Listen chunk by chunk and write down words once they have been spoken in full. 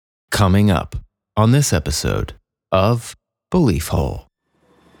Coming up on this episode of Belief Hole.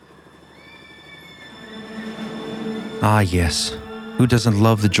 Ah, yes. Who doesn't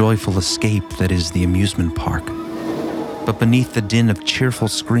love the joyful escape that is the amusement park? But beneath the din of cheerful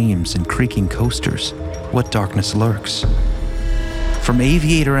screams and creaking coasters, what darkness lurks? From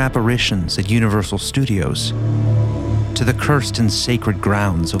aviator apparitions at Universal Studios to the cursed and sacred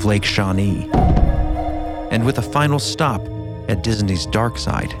grounds of Lake Shawnee, and with a final stop at Disney's Dark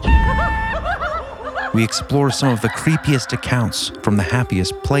Side, we explore some of the creepiest accounts from the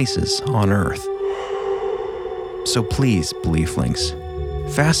happiest places on Earth. So please, Belieflings,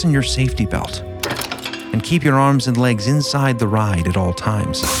 fasten your safety belt and keep your arms and legs inside the ride at all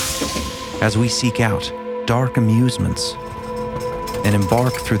times as we seek out dark amusements and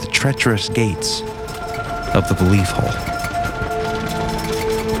embark through the treacherous gates of the Belief Hole.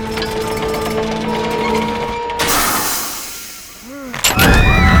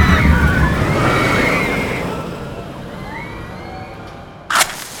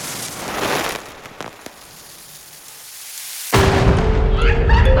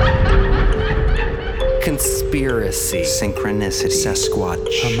 Conspiracy, synchronicity, Sasquatch,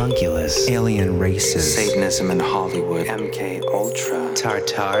 homunculus, alien races, Satanism in Hollywood, MK Ultra,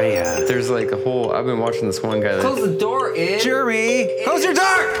 Tartaria. There's like a whole. I've been watching this one guy. Close the door, Ed. Jeremy, close your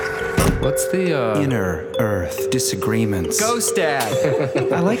door! What's the Inner Earth Disagreements. Ghost Dad.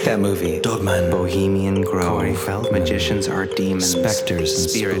 I like that movie. Dogman, Bohemian Grove, Corey Feldman, Magicians Are Demons, Specters and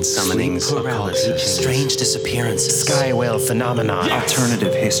Spirit Summonings, Paralysis, Strange Disappearances, Sky Whale Phenomenon.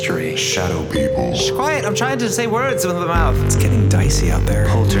 Alternative History, Shadow People. Shh, quiet. I'm trying to say words with the mouth. It's getting dicey out there.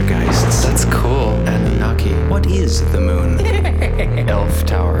 Poltergeists. That's cool. Anunnaki. What is the moon? Elf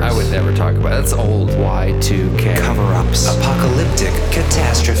Towers. I would never talk about it. That's old. Y2K. Cover-ups. Apocalyptic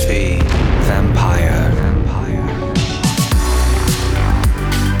catastrophe. Vampire.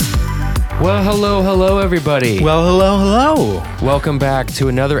 Well, hello, everybody. Well, hello. Welcome back to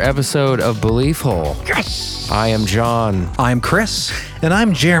another episode of Belief Hole. Yes. I am John. I'm Chris. And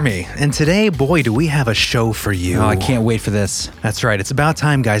I'm Jeremy. And today, boy, do we have a show for you. Oh, I can't wait for this. That's right. It's about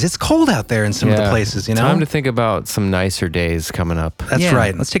time, guys. It's cold out there in some of the places, you know? Time to think about some nicer days coming up. That's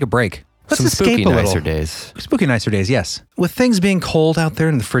right. Let's take a break. Let's some escape spooky a little. nicer days. Spooky nicer days, yes. With things being cold out there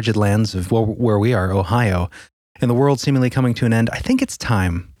in the frigid lands of where we are, Ohio, and the world seemingly coming to an end, I think it's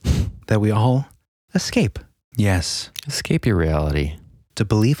time that we all escape. Yes. Escape your reality. To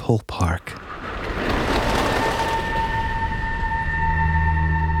Belief Hole Park.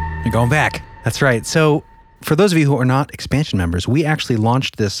 You're going back. That's right. So, for those of you who are not expansion members, we actually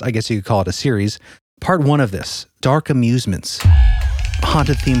launched this, I guess you could call it a series. Part one of this, Dark Amusements.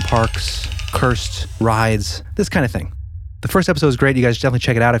 Haunted theme parks, cursed rides, this kind of thing. The first episode was great. You guys should definitely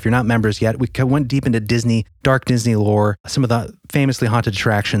check it out if you're not members yet. We went deep into Disney, dark Disney lore, some of the famously haunted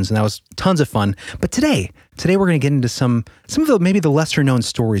attractions, and that was tons of fun. But today we're going to get into some of the maybe the lesser known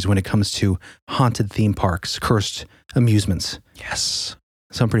stories when it comes to haunted theme parks, cursed amusements. Yes.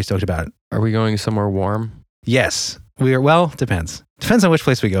 So I'm pretty stoked about it. Are we going somewhere warm? Yes. Well, depends. Depends on which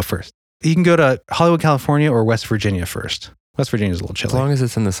place we go first. You can go to Hollywood, California or West Virginia first. West Virginia is a little chilly. As long as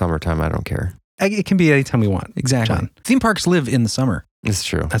it's in the summertime, I don't care. It can be anytime we want. Exactly. John. Theme parks live in the summer. It's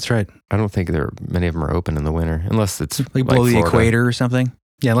true. That's right. I don't think many of them are open in the winter, unless it's Like below the Florida. equator or something.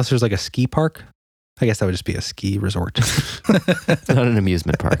 Yeah, unless there's like a ski park. I guess that would just be a ski resort. It's not an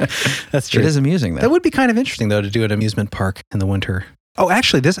amusement park. That's true. It is amusing, though. That would be kind of interesting, though, to do an amusement park in the winter. Oh,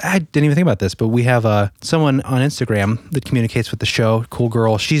 actually, I didn't even think about this, but we have someone on Instagram that communicates with the show, cool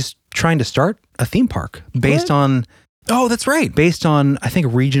girl. She's trying to start a theme park based on, that's right. I think,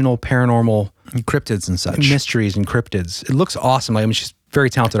 regional paranormal Cryptids and such. mysteries and cryptids. It looks awesome. I mean, she's a very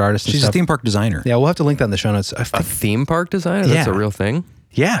talented artist and She's stuff. a theme park designer. Yeah, we'll have to link that in the show notes. A theme park designer? That's Yeah. a real thing?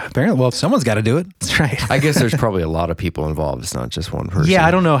 Yeah, apparently. Well, Someone's got to do it. that's right. I guess there's probably a lot of people involved. It's not just one person. Yeah,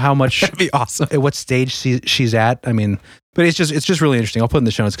 I don't know how much, That'd be awesome. at what stage she's at. I mean, but it's just really interesting. I'll put in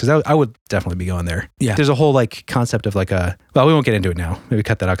the show notes because I would definitely be going there. Yeah. There's a whole like concept of like well, we won't get into it now. Maybe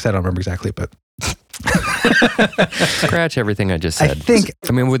cut that out because I don't remember exactly, but Scratch everything I just said.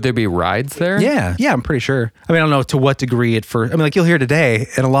 I mean, would there be rides there? yeah, I'm pretty sure. I mean, I don't know to what degree at first. I mean, like you'll hear today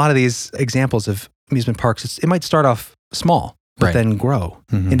in a lot of these examples of amusement parks, it might start off small, but Right. then grow.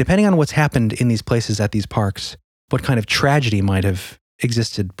 Mhm. And depending on what's happened in these places at these parks, what kind of tragedy might have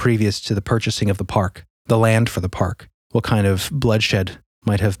existed previous to the purchasing of the park, the land for the park, what kind of bloodshed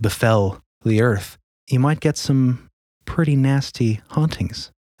might have befell the earth, you might get some pretty nasty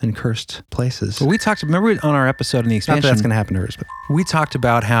hauntings and cursed places. Well, we talked, remember on our episode in the Not expansion, that that's going to happen to hers, but we talked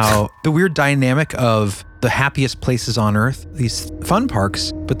about how the weird dynamic of the happiest places on earth, these fun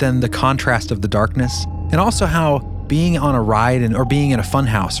parks, but then the contrast of the darkness, and also how being on a ride or being in a fun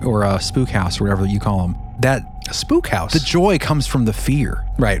house or a spook house or whatever you call them, that A spook house. the joy comes from the fear.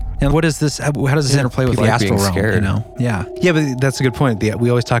 Right. And what is this? How does this interplay with people the like being astral realm? scared. You know? Yeah. Yeah, but that's a good point. We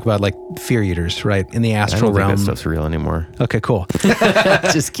always talk about like fear eaters, right? In the I astral don't think realm. that stuff's real anymore. Okay, cool.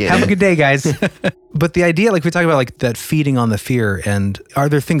 Just kidding. Have a good day, guys. But the idea, like we talk about, like that feeding on the fear, and are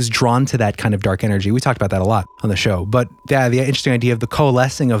there things drawn to that kind of dark energy? We talked about that a lot on the show. But yeah, the interesting idea of the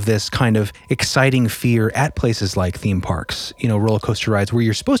coalescing of this kind of exciting fear at places like theme parks, roller coaster rides where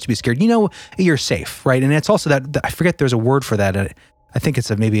you're supposed to be scared. You're safe, right? And it's also that I forget there's a word for that. I think it's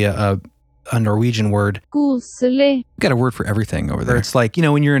maybe a Norwegian word. Koselig. Got a word for everything over Or there. it's like,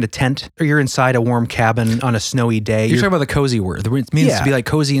 when you're in a tent or you're inside a warm cabin on a snowy day. You're talking about the cozy word. It means Yeah. to be like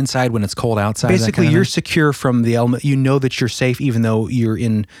cozy inside when it's cold outside. that Basically, kind of you're thing. secure from the element. You know that you're safe even though you're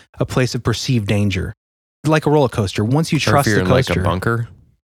in a place of perceived danger. Like a roller coaster. Once you Or if trust you're the in like coaster. a bunker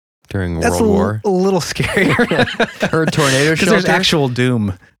during That's World War. a little scarier. Or a tornado Because there's shelter. actual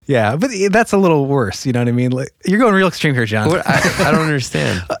doom. Yeah, but that's a little worse. You know what I mean? Like, you're going real extreme here, John. What? I don't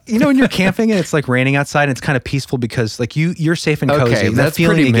understand. When you're camping and it's like raining outside and it's kind of peaceful because like you're safe and cozy. Okay, and that that's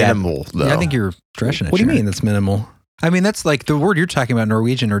feeling pretty you get- minimal, though. Yeah, I think you're stretching it. What do you Sharon. mean that's minimal? I mean, that's like the word you're talking about,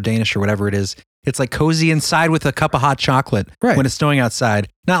 Norwegian or Danish or whatever it is. It's like cozy inside with a cup of hot chocolate Right. when it's snowing outside.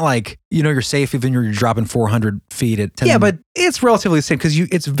 Not like, you're safe even when you're dropping 400 feet at 10. Yeah, but it's relatively the same because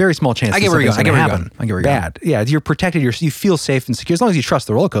it's a very small chance. I get that where you're something's going. I get gonna where you're happen. going. I get where you're Bad. Yeah, you're protected. You feel safe and secure as long as you trust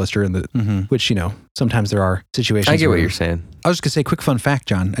the roller coaster and which sometimes there are situations. I get what where- you're saying. I was just going to say, quick fun fact,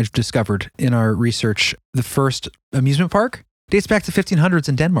 John. I've discovered in our research, the first amusement park dates back to 1500s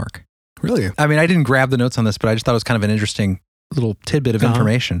in Denmark. Really I mean, I didn't grab the notes on this, but I just thought it was kind of an interesting little tidbit of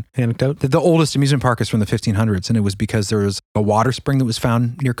information. anecdote. The oldest amusement park is from the 1500s, and it was because there was a water spring that was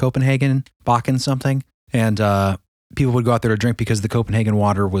found near Copenhagen, Bakken something, and people would go out there to drink because the Copenhagen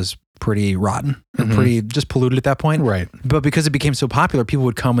water was pretty rotten or pretty just polluted at that point. Right. But because it became so popular, people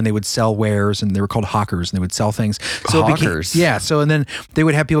would come and they would sell wares, and they were called hawkers, and they would sell things. So it became- Hawkers? yeah. So, and then they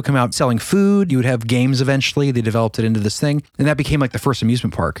would have people come out selling food. You would have games eventually. They developed it into this thing, and that became like the first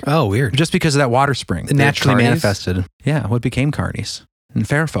amusement park. Oh, weird. Just because of that water spring. It naturally carnies? manifested. Yeah, what became carnies and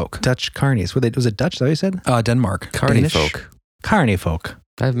fair folk. Dutch carnies. Was it Dutch? That what you said? Denmark. Carny Danish. folk. Carny folk.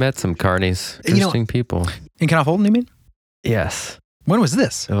 I've met some carnies. You know- Interesting people. In Canalfolden, you mean? Yes. When was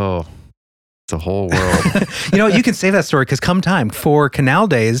this? Oh, it's a whole world. You can save that story because come time for Canal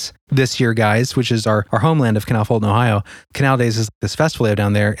Days this year, guys, which is our homeland of Canalfolden, Ohio. Canal Days is this festival they have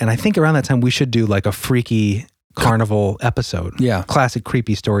down there. And I think around that time we should do like a freaky carnival episode. Yeah. Classic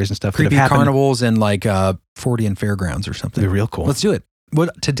creepy stories and stuff. that Creepy have happened. carnivals and like 40 and fairgrounds or something. They're real cool. Let's do it.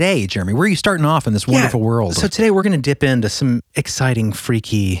 What today, Jeremy? Where are you starting off in this wonderful world? So today we're going to dip into some exciting,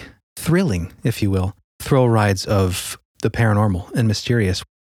 freaky, thrilling, if you will, thrill rides of the paranormal and mysterious.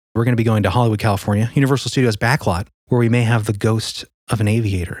 We're going to be going to Hollywood, California, Universal Studios backlot, where we may have the ghost of an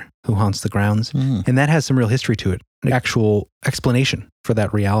aviator who haunts the grounds. And that has some real history to it, an actual explanation for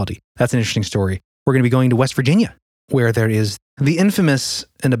that reality. That's an interesting story. We're going to be going to West Virginia, where there is the infamous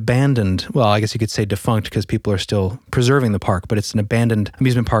and abandoned, well, I guess you could say defunct because people are still preserving the park, but it's an abandoned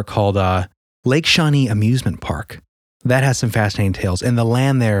amusement park called Lake Shawnee Amusement Park. That has some fascinating tales. And the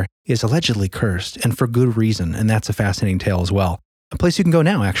land there is allegedly cursed, and for good reason. And that's a fascinating tale as well. A place you can go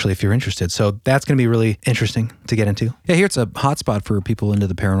now, actually, if you're interested. So that's going to be really interesting to get into. yeah, here it's a hotspot for people into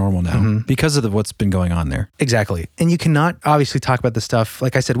the paranormal now because of what's been going on there. Exactly. And you cannot obviously talk about this stuff.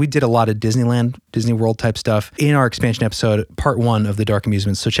 Like I said, we did a lot of Disneyland, Disney World type stuff in our expansion episode, part 1 of the Dark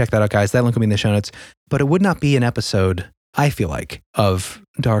Amusements. So check that out, guys. That link will be in the show notes. But it would not be an episode, I feel like, of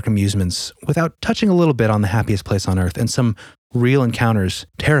Dark Amusements without touching a little bit on the happiest place on earth and some real encounters,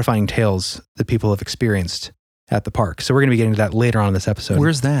 terrifying tales that people have experienced at the park. So we're going to be getting to that later on in this episode.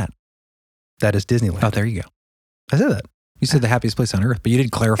 Where's that? That is Disneyland. Oh, there you go. I said that. You said the happiest place on earth, but you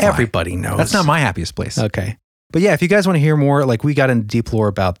didn't clarify. Everybody knows. That's not my happiest place. Okay. But yeah, if you guys want to hear more, like we got into deep lore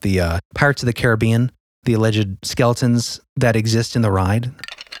about the Pirates of the Caribbean, the alleged skeletons that exist in the ride,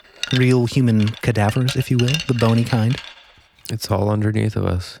 real human cadavers, if you will, the bony kind. It's all underneath of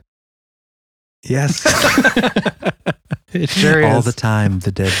us. Yes. It sure is. All the time,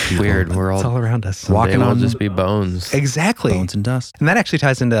 the dead people. Weird. We're It's all all around us. someday walking we'll on- just be bones. Exactly. Bones and dust. And that actually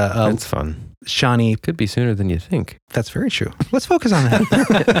ties into That's fun. Shawnee. Could be sooner than you think. That's very true. Let's focus on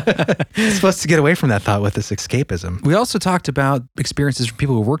that. It's supposed to get away from that thought with this escapism. We also talked about experiences from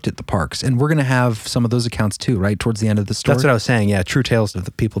people who worked at the parks, and we're going to have some of those accounts too, right? Towards the end of the story. That's what I was saying. Yeah, true tales of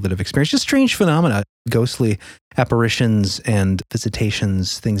the people that have experienced just strange phenomena, ghostly apparitions and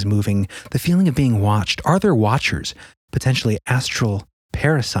visitations, things moving, the feeling of being watched. Are there watchers, potentially astral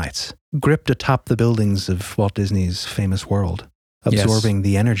parasites, gripped atop the buildings of Walt Disney's famous world? absorbing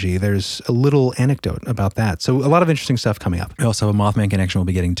the energy. There's a little anecdote about that. So a lot of interesting stuff coming up. We also have a Mothman connection we'll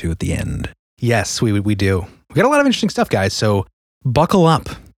be getting to at the end. Yes, we do. We got a lot of interesting stuff, guys. So buckle up.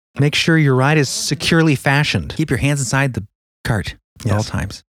 Make sure your ride is securely fashioned. Keep your hands inside the cart at all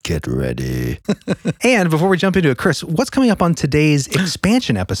times. Get ready. And before we jump into it, Chris, what's coming up on today's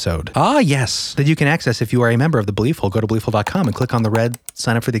expansion episode? Ah, yes. That you can access if you are a member of the Belief Hole. Go to beliefhole.com and click on the red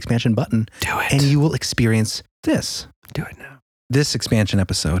sign up for the expansion button. Do it. And you will experience this. Do it now. This expansion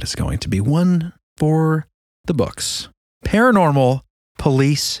episode is going to be one for the books. Paranormal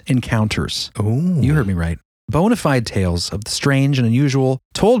Police Encounters. Ooh. You heard me right. Bona fide tales of the strange and unusual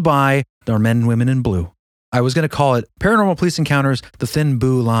told by our men and women in blue. I was going to call it Paranormal Police Encounters, the Thin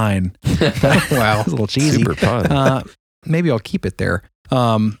Boo Line. Wow. It's a little cheesy. Super fun. Maybe I'll keep it there.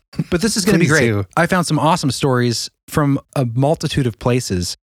 But this is going to be Please great. do. I found some awesome stories from a multitude of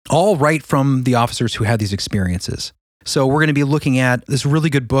places, all right from the officers who had these experiences. So we're going to be looking at this really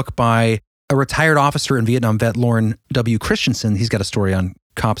good book by a retired officer and Vietnam vet, Lauren W. Christensen. He's got a story on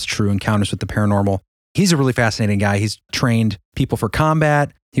cops' true encounters with the paranormal. He's a really fascinating guy. He's trained people for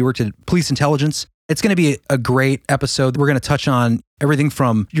combat. He worked at police intelligence. It's going to be a great episode. We're going to touch on everything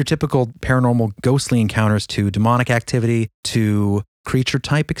from your typical paranormal ghostly encounters to demonic activity to creature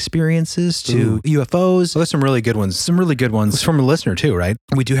type experiences to UFOs. So there's some really good ones. Some really good ones. It's from a listener too, right?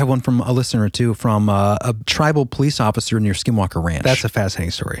 We do have one from a listener too, from a tribal police officer near Skinwalker Ranch. That's a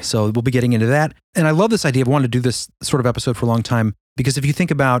fascinating story. So we'll be getting into that. And I love this idea. I've wanted to do this sort of episode for a long time because if you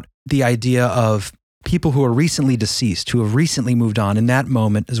think about the idea of people who are recently deceased, who have recently moved on, in that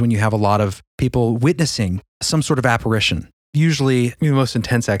moment is when you have a lot of people witnessing some sort of apparition, usually The most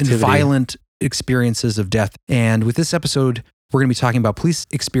intense activity. violent experiences of death. And with this episode, we're going to be talking about police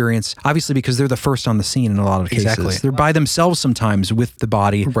experience, obviously because they're the first on the scene in a lot of cases. Exactly. They're by themselves sometimes with the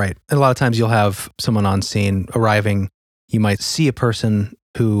body. Right. And a lot of times you'll have someone on scene arriving. You might see a person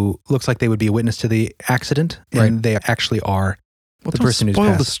who looks like they would be a witness to the accident, and they actually are the person who's spoil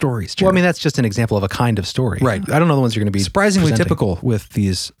passed. the stories, Well, I Jared. mean, that's just an example of a kind of story. Right. I don't know the ones you're going to be surprisingly presenting, typical with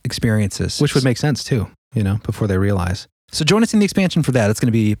these experiences. which would make sense too, before they realize. So join us in the expansion for that. It's going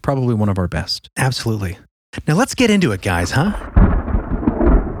to be probably one of our best. Absolutely. Now let's get into it, guys, huh?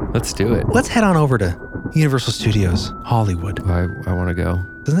 Let's do it. Let's head on over to Universal Studios Hollywood. I want to go.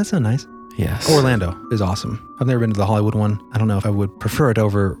 Doesn't that sound nice? Yes. Orlando is awesome. I've never been to the Hollywood one. I don't know if I would prefer it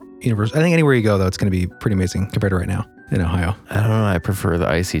over Universal. I think anywhere you go, though, it's going to be pretty amazing compared to right now in Ohio. I don't know. I prefer the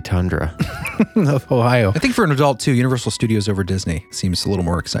icy tundra. Of Ohio. I think for an adult too, Universal Studios over Disney seems a little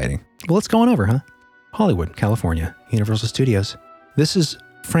more exciting. Well, let's go on over, huh? Hollywood, California, Universal Studios. This is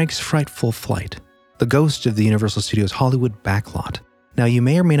Frank's Frightful Flight, the ghost of the Universal Studios Hollywood backlot. Now, you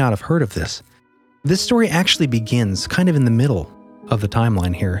may or may not have heard of this. This story actually begins kind of in the middle of the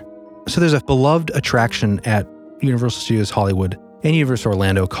timeline here. So there's a beloved attraction at Universal Studios Hollywood and Universal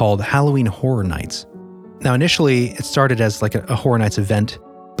Orlando called Halloween Horror Nights. Now, initially, it started as like a Horror Nights event,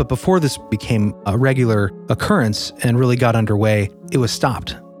 but before this became a regular occurrence and really got underway, it was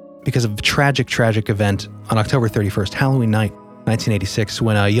stopped because of a tragic event on October 31st, Halloween night, 1986,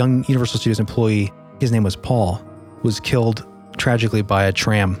 when a young Universal Studios employee, his name was Paul, was killed tragically by a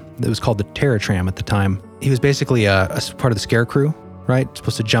tram that was called the Terror Tram at the time. He was basically a part of the scare crew, right?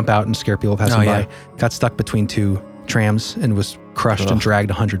 Supposed to jump out and scare people passing by. Got stuck between two trams and was crushed and dragged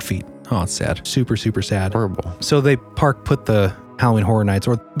 100 feet. Oh, it's sad. Super sad. Horrible. So they put the Halloween Horror Nights,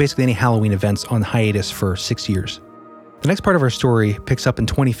 or basically any Halloween events, on hiatus for 6 years. The next part of our story picks up in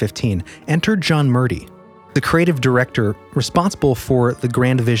 2015. Enter John Murdy, the creative director responsible for the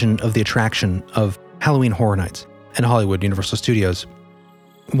grand vision of the attraction of Halloween Horror Nights in Hollywood Universal Studios.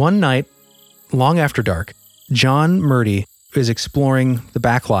 One night, long after dark, John Murdy is exploring the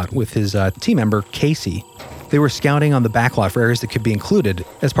backlot with his team member, Casey. They were scouting on the backlot for areas that could be included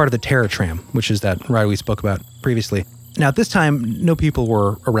as part of the Terror Tram, which is that ride we spoke about previously. Now, at this time, no people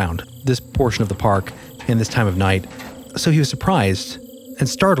were around this portion of the park in this time of night, so he was surprised and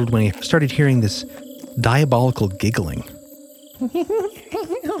startled when he started hearing this diabolical giggling.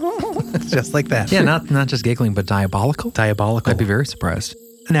 Just like that. Yeah, not just giggling, but diabolical. Diabolical. I'd be very surprised.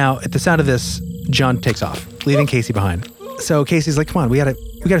 Now, at the sound of this, John takes off, leaving Casey behind. So Casey's like, come on, we gotta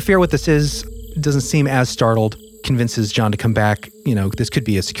figure out what this is. Doesn't seem as startled. Convinces John to come back. This could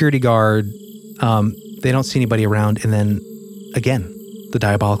be a security guard. They don't see anybody around. And then, again, the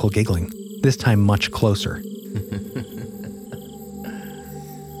diabolical giggling. This time much closer.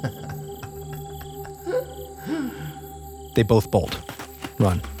 They both bolt.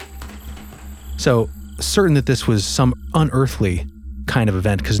 Run. So, certain that this was some unearthly kind of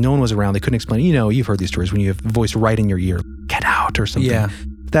event, because no one was around. They couldn't explain. You've heard these stories when you have the voice right in your ear. Get out or something. Yeah.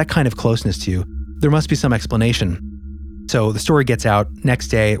 That kind of closeness to you. There must be some explanation. So the story gets out. Next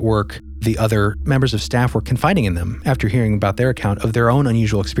day at work, the other members of staff were confiding in them after hearing about their account of their own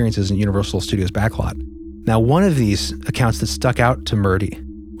unusual experiences in Universal Studios backlot. Now, one of these accounts that stuck out to Murdy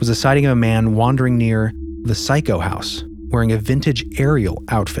was a sighting of a man wandering near the Psycho House, wearing a vintage Ariel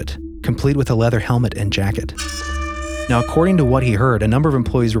outfit, complete with a leather helmet and jacket. Now, according to what he heard, a number of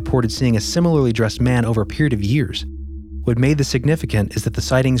employees reported seeing a similarly dressed man over a period of years. What made this significant is that the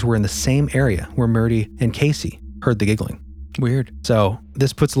sightings were in the same area where Murdy and Casey heard the giggling. Weird. So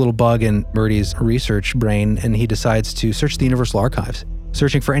this puts a little bug in Murdy's research brain, and he decides to search the Universal Archives,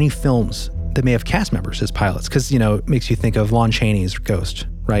 searching for any films that may have cast members as pilots, because, it makes you think of Lon Chaney's ghost,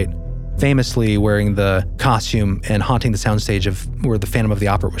 right? Famously wearing the costume and haunting the soundstage of where the Phantom of the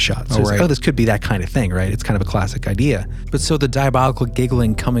Opera was shot. So right. this could be that kind of thing, right? It's kind of a classic idea. But so the diabolical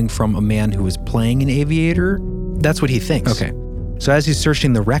giggling coming from a man who was playing an aviator? That's what he thinks. Okay. So as he's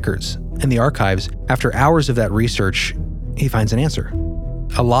searching the records and the archives, after hours of that research, he finds an answer.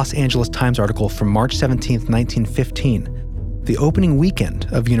 A Los Angeles Times article from March 17th, 1915, the opening weekend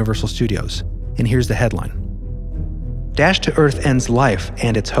of Universal Studios. And here's the headline. Dash to Earth ends life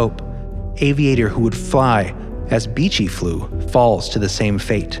and its hope. Aviator who would fly as Beechey flew falls to the same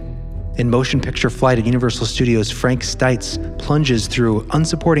fate. In motion picture flight at Universal Studios, Frank Stites plunges through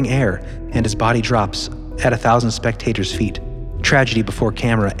unsupporting air and his body drops at 1,000 spectators' feet. Tragedy before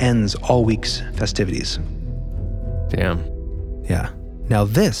camera ends all week's festivities. Damn. Yeah. Now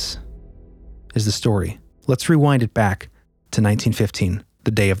this is the story. Let's rewind it back to 1915,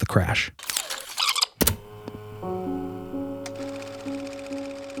 the day of the crash.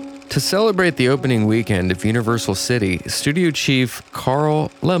 To celebrate the opening weekend of Universal City, studio chief Carl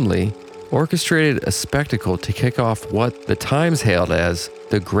Laemmle orchestrated a spectacle to kick off what the Times hailed as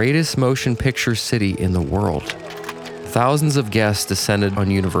the greatest motion picture city in the world. Thousands of guests descended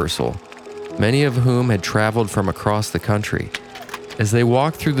on Universal, many of whom had traveled from across the country. As they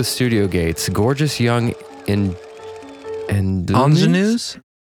walked through the studio gates, gorgeous young Ingenues,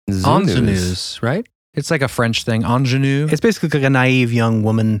 right? It's like a French thing, ingenue. It's basically like a naive young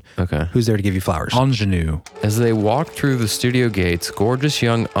woman who's there to give you flowers. Ingenue. As they walked through the studio gates, gorgeous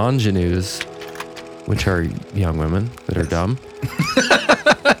young ingenues, which are young women that are dumb,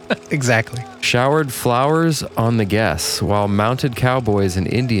 Exactly. showered flowers on the guests, while mounted cowboys and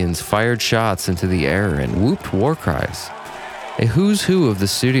Indians fired shots into the air and whooped war cries. A who's who of the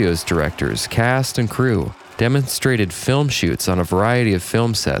studio's directors, cast, and crew demonstrated film shoots on a variety of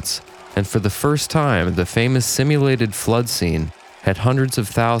film sets, and for the first time, the famous simulated flood scene had hundreds of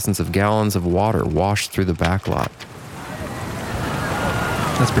thousands of gallons of water washed through the backlot.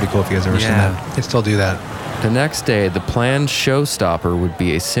 That's pretty cool if you guys ever seen that. They still do that. The next day, the planned showstopper would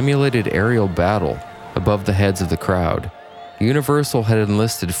be a simulated aerial battle above the heads of the crowd. Universal had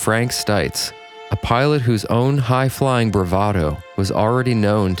enlisted Frank Stites, a pilot whose own high-flying bravado was already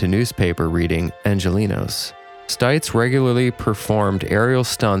known to newspaper reading Angelinos. Stites regularly performed aerial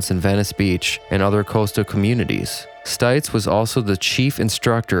stunts in Venice Beach and other coastal communities. Stites was also the chief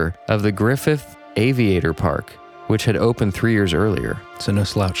instructor of the Griffith Aviator Park, which had opened 3 years earlier. So no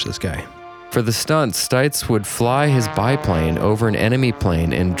slouch, this guy. For the stunt, Stites would fly his biplane over an enemy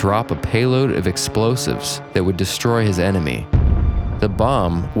plane and drop a payload of explosives that would destroy his enemy. The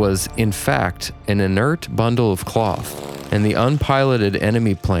bomb was, in fact, an inert bundle of cloth, and the unpiloted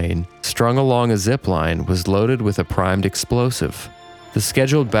enemy plane, strung along a zip line, was loaded with a primed explosive. The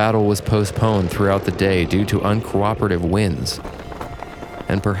scheduled battle was postponed throughout the day due to uncooperative winds,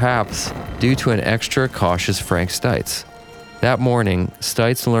 and perhaps due to an extra cautious Frank Stites. That morning,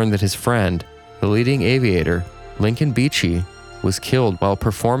 Stites learned that his friend, the leading aviator, Lincoln Beechey, was killed while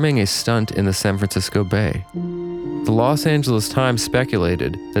performing a stunt in the San Francisco Bay. The Los Angeles Times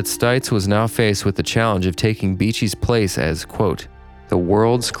speculated that Stites was now faced with the challenge of taking Beechey's place as, quote, the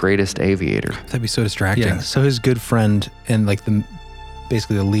world's greatest aviator. That'd be so distracting. Yeah. So his good friend and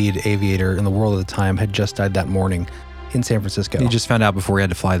basically the lead aviator in the world at the time had just died that morning in San Francisco. He just found out before he had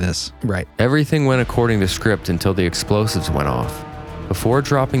to fly this. Right. Everything went according to script until the explosives went off. Before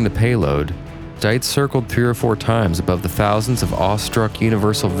dropping the payload, Stites circled 3 or 4 times above the thousands of awestruck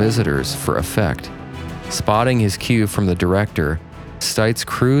Universal visitors for effect. Spotting his cue from the director, Stites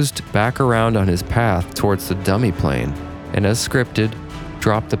cruised back around on his path towards the dummy plane, and as scripted,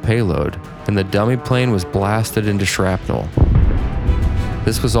 dropped the payload, and the dummy plane was blasted into shrapnel.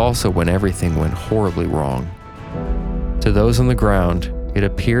 This was also when everything went horribly wrong. To those on the ground, it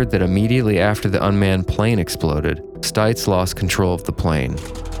appeared that immediately after the unmanned plane exploded, Stites lost control of the plane.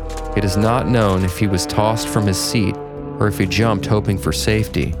 It is not known if he was tossed from his seat or if he jumped hoping for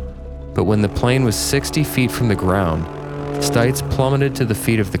safety, but when the plane was 60 feet from the ground, Stites plummeted to the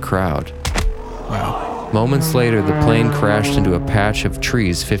feet of the crowd. Wow. Moments later, the plane crashed into a patch of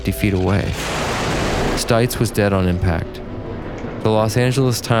trees 50 feet away. Stites was dead on impact. The Los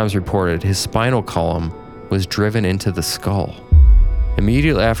Angeles Times reported his spinal column was driven into the skull.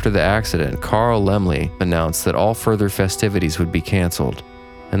 Immediately after the accident, Carl Laemmle announced that all further festivities would be canceled,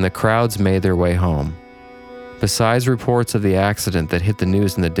 and the crowds made their way home. Besides reports of the accident that hit the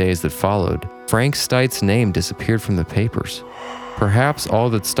news in the days that followed, Frank Stites' name disappeared from the papers. Perhaps all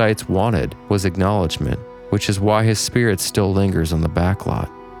that Stites wanted was acknowledgement, which is why his spirit still lingers on the backlot.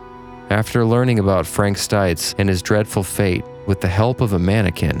 After learning about Frank Stites and his dreadful fate, with the help of a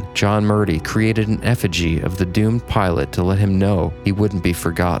mannequin, John Murdy created an effigy of the doomed pilot to let him know he wouldn't be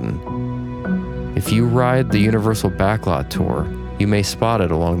forgotten. If you ride the Universal Backlot Tour, you may spot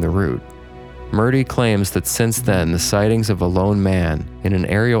it along the route. Murdy claims that since then, the sightings of a lone man in an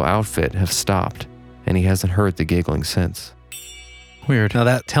aerial outfit have stopped, and he hasn't heard the giggling since. Weird. Now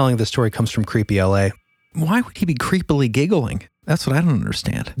that telling the story comes from Creepy LA. Why would he be creepily giggling? That's what I don't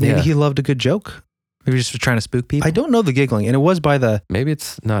understand. Maybe Yeah. he loved a good joke. Maybe he's just trying to spook people. I don't know the giggling, and it was by the Maybe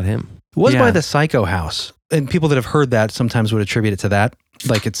it's not him. Yeah. Psycho House, and people that have heard that sometimes would attribute it to that,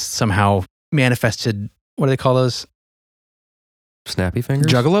 like it's somehow manifested. What do they call those? Snappy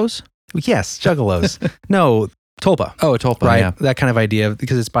fingers? Juggalos? Yes, juggalos. No, Tulpa. Oh, a tulpa, Right, yeah. that kind of idea,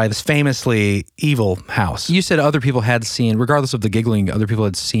 because it's by this famously evil house. You said other people had seen, regardless of the giggling, other people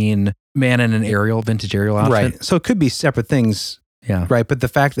had seen man in an aerial, vintage aerial outfit. Right, so it could be separate things, Yeah. right? But the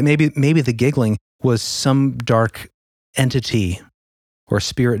fact that maybe the giggling was some dark entity or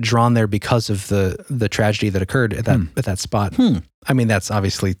spirit drawn there because of the tragedy that occurred at that spot. I mean, that's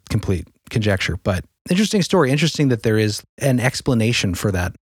obviously complete conjecture, but interesting story. Interesting that there is an explanation for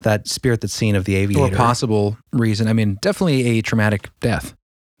that spirit that's seen of the aviator. Or possible reason. I mean, definitely a traumatic death.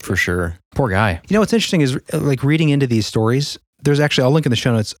 For sure. Poor guy. You know, what's interesting is like reading into these stories, there's actually, I'll link in the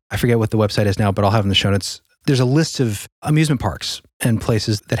show notes. I forget what the website is now, but I'll have in the show notes. There's a list of amusement parks and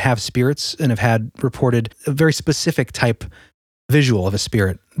places that have spirits and have had reported a very specific type visual of a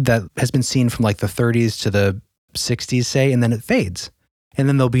spirit that has been seen from like the 30s to the 60s, say, and then it fades. And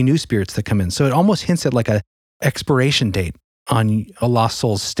then there'll be new spirits that come in. So it almost hints at like a expiration date on a lost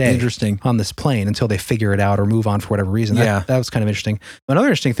soul's stay Interesting. on this plane until they figure it out or move on for whatever reason. Yeah. That was kind of interesting. Another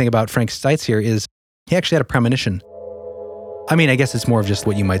interesting thing about Frank Stites here is he actually had a premonition. I mean, I guess it's more of just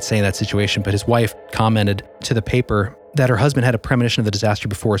what you might say in that situation, but his wife commented to the paper that her husband had a premonition of the disaster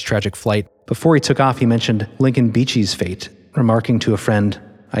before his tragic flight. Before he took off, he mentioned Lincoln Beachey's fate, remarking to a friend,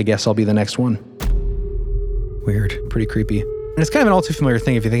 "I guess I'll be the next one." Weird. Pretty creepy. And it's kind of an all too familiar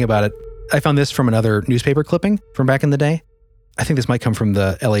thing if you think about it. I found this from another newspaper clipping from back in the day. I think this might come from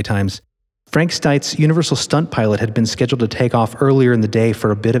the LA Times. Frank Stites' Universal stunt pilot had been scheduled to take off earlier in the day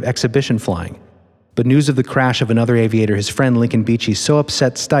for a bit of exhibition flying. But news of the crash of another aviator, his friend Lincoln Beachey, so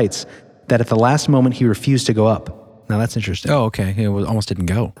upset Stites that at the last moment he refused to go up. Now that's interesting. Oh, okay. It almost didn't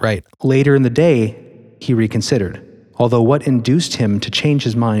go. Right. Later in the day, he reconsidered. Although what induced him to change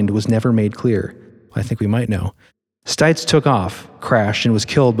his mind was never made clear. I think we might know. Stites took off, crashed, and was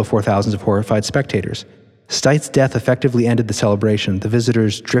killed before thousands of horrified spectators. Stites' death effectively ended the celebration. The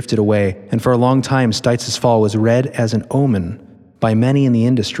visitors drifted away, and for a long time, Stites' fall was read as an omen by many in the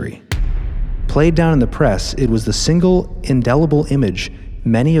industry. Played down in the press, it was the single indelible image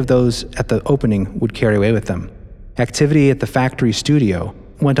many of those at the opening would carry away with them. Activity at the factory studio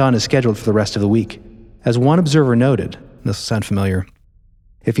went on as scheduled for the rest of the week. As one observer noted, this will sound familiar,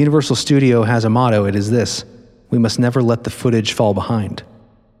 if Universal Studio has a motto, it is this: we must never let the footage fall behind.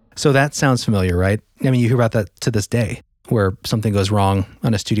 So that sounds familiar, right? I mean, you hear about that to this day, where something goes wrong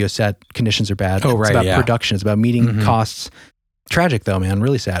on a studio set, conditions are bad. Oh, It's right, about yeah. production, it's about meeting costs. Tragic though, man,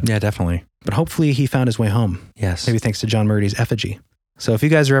 really sad. Yeah, definitely. But hopefully he found his way home. Yes. Maybe thanks to John Murdy's effigy. So if you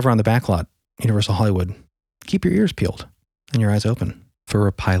guys are ever on the backlot, Universal Hollywood, keep your ears peeled and your eyes open For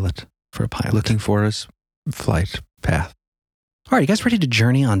a pilot. for a pilot. Looking for his flight path. All right, you guys ready to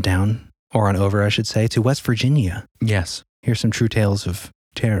journey on down, or on over, I should say, to West Virginia? Yes. Here's some true tales of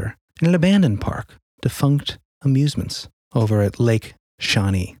terror in an abandoned park, defunct amusements over at Lake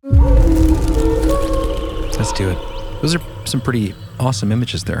Shawnee. Let's do it. Those are some pretty awesome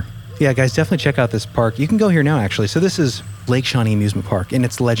images there. Yeah, guys, definitely check out this park. You can go here now, actually. So this is Lake Shawnee Amusement Park and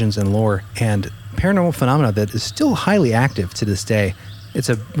its legends and lore and paranormal phenomena that is still highly active to this day. It's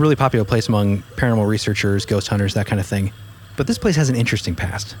a really popular place among paranormal researchers, ghost hunters, that kind of thing. But this place has an interesting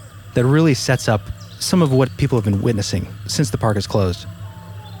past that really sets up some of what people have been witnessing since the park is closed.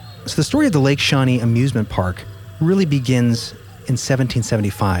 So the story of the Lake Shawnee Amusement Park really begins in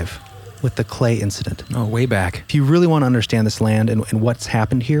 1775 with the Clay Incident. Oh, way back. If you really want to understand this land and what's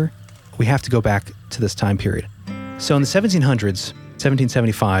happened here, we have to go back to this time period. So in the 1700s,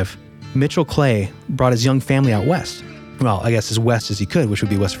 1775, Mitchell Clay brought his young family out west. Well, I guess as west as he could, which would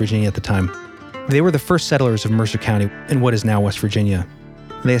be West Virginia at the time. They were the first settlers of Mercer County in what is now West Virginia.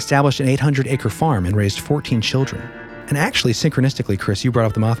 They established an 800-acre farm and raised 14 children. And actually, synchronistically, Chris, you brought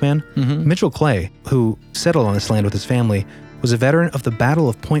up the Mothman. Mitchell Clay, who settled on this land with his family, was a veteran of the Battle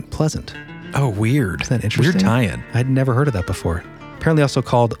of Point Pleasant. Oh, weird. Isn't that interesting? Weird tie-in. I'd never heard of that before. Apparently also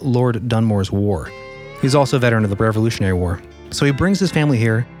called Lord Dunmore's War. He's also a veteran of the Revolutionary War. So he brings his family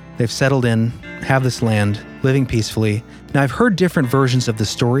here. They've settled in, have this land, living peacefully. Now, I've heard different versions of the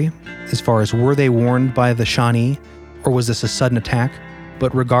story as far as were they warned by the Shawnee or was this a sudden attack?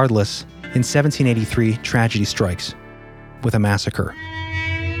 But regardless, in 1783, tragedy strikes with a massacre.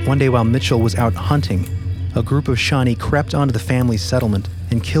 One day while Mitchell was out hunting, a group of Shawnee crept onto the family's settlement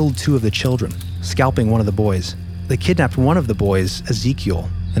and killed 2 of the children, scalping one of the boys. They kidnapped one of the boys, Ezekiel,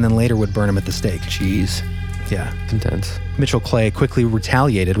 and then later would burn him at the stake. Jeez. Yeah. Intense. Mitchell Clay quickly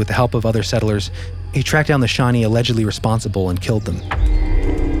retaliated with the help of other settlers. He tracked down the Shawnee allegedly responsible and killed them.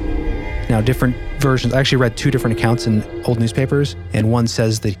 Now, different versions, I actually read 2 different accounts in old newspapers, and one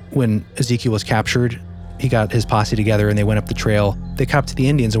says that when Ezekiel was captured, he got his posse together and they went up the trail. They caught up to the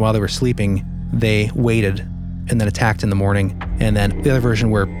Indians, and while they were sleeping, they waited and then attacked in the morning. And then the other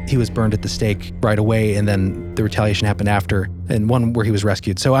version where he was burned at the stake right away, and then the retaliation happened after, and one where he was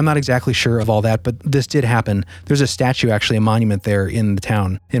rescued. So I'm not exactly sure of all that, but this did happen. There's a statue, actually, a monument there in the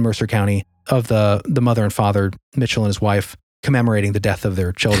town, in Mercer County, of the mother and father, Mitchell and his wife, commemorating the death of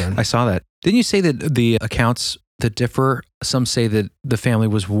their children. I saw that. Didn't you say that the accounts that differ, some say that the family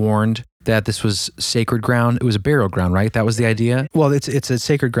was warned that this was sacred ground? It was a burial ground, right? That was the idea? Well, it's a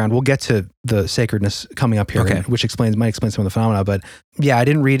sacred ground. We'll get to the sacredness coming up here, Okay. which might explain some of the phenomena. But yeah, I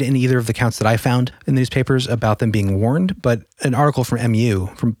didn't read in either of the accounts that I found in the newspapers about them being warned, but an article from MU,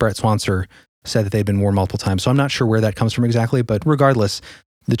 from Brett Swanser, said that they'd been warned multiple times. So I'm not sure where that comes from exactly, but regardless,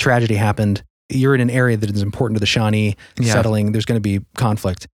 the tragedy happened. You're in an area that is important to the Shawnee settling. There's going to be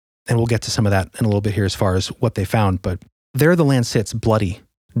conflict. And we'll get to some of that in a little bit here as far as what they found. But there the land sits, bloody,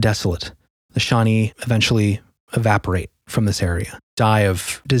 desolate. The Shawnee eventually evaporate from this area, die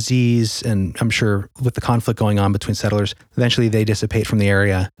of disease, and I'm sure with the conflict going on between settlers, eventually they dissipate from the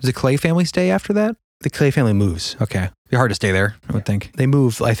area. Does the Clay family stay after that? The Clay family moves. Okay. Be hard to stay there, I would think. They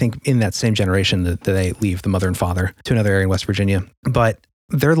move, I think, in that same generation that they leave, the mother and father, to another area in West Virginia. But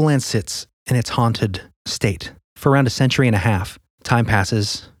there the land sits in its haunted state for around a century and a half. Time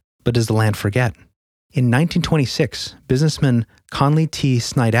passes, but does the land forget? In 1926, businessman Conley T.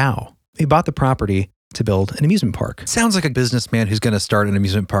 Snidow, he bought the property to build an amusement park. Sounds like a businessman who's going to start an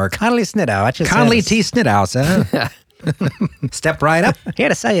amusement park. Conley Snidow, I just Conley T. Snithouse, huh? Step right up. here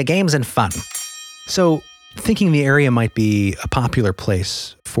to sell you games and fun. So, thinking the area might be a popular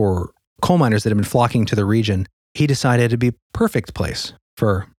place for coal miners that have been flocking to the region, he decided it'd be a perfect place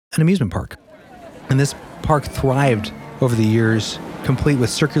for an amusement park. And this park thrived over the years, complete with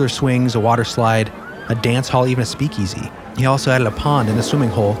circular swings, a water slide, a dance hall, even a speakeasy. He also added a pond and a swimming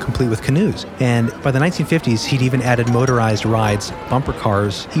hole, complete with canoes. And by the 1950s, he'd even added motorized rides, bumper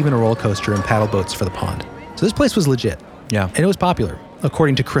cars, even a roller coaster and paddle boats for the pond. So this place was legit. Yeah. And it was popular,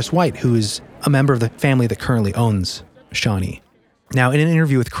 according to Chris White, who is a member of the family that currently owns Shawnee. Now, in an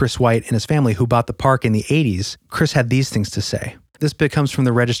interview with Chris White and his family, who bought the park in the 80s, Chris had these things to say. This bit comes from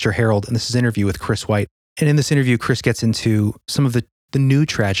the Register Herald, and this is an interview with Chris White. And in this interview, Chris gets into some of the new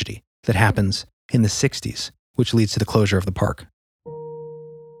tragedy that happens in the 60s, which leads to the closure of the park.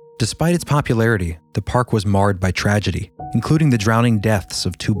 Despite its popularity, the park was marred by tragedy, including the drowning deaths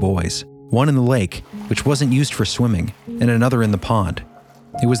of 2 boys, one in the lake, which wasn't used for swimming, and another in the pond.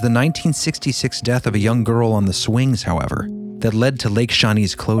 It was the 1966 death of a young girl on the swings, however, that led to Lake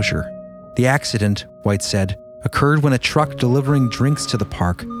Shawnee's closure. The accident, White said, occurred when a truck delivering drinks to the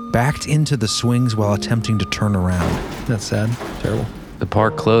park backed into the swings while attempting to turn around. That's sad. Terrible. The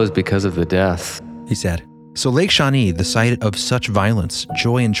park closed because of the death. He said. So Lake Shawnee, the site of such violence,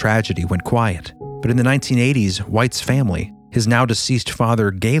 joy, and tragedy, went quiet. But in the 1980s, White's family, his now deceased father,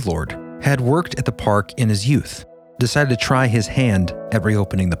 Gaylord, had worked at the park in his youth, decided to try his hand at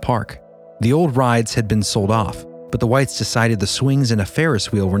reopening the park. The old rides had been sold off, but the Whites decided the swings and a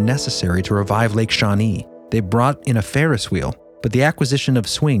Ferris wheel were necessary to revive Lake Shawnee. They brought in a Ferris wheel, but the acquisition of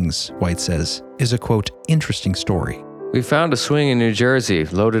swings, White says, is a, quote, interesting story. We found a swing in New Jersey,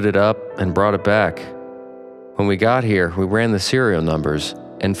 loaded it up, and brought it back. When we got here, we ran the serial numbers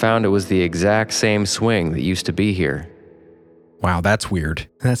and found it was the exact same swing that used to be here. Wow, that's weird.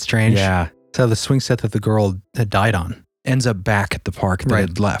 That's strange. Yeah. So the swing set that the girl had died on Ends up back at the park that Right.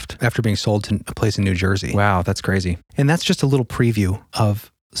 had left. after being sold to a place in New Jersey. Wow, that's crazy. And that's just a little preview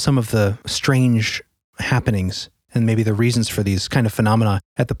of some of the strange happenings and maybe the reasons for these kind of phenomena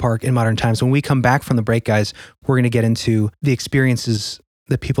at the park in modern times. When we come back from the break, guys, we're going to get into the experiences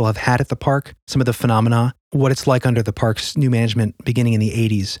that people have had at the park, some of the phenomena, what it's like under the park's new management beginning in the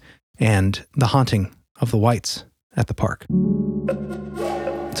 80s, and the haunting of the whites at the park.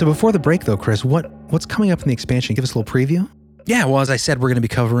 So before the break, though, Chris, what's coming up in the expansion? Give us a little preview. Yeah, well, as I said, we're going to be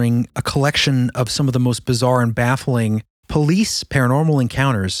covering a collection of some of the most bizarre and baffling police paranormal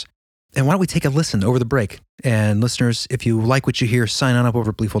encounters. And why don't we take a listen over the break? And listeners, if you like what you hear, sign on up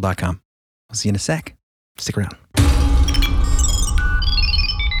over at Bleeful.com. I'll see you in a sec. Stick around.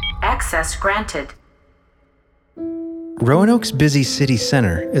 Access granted. Roanoke's busy city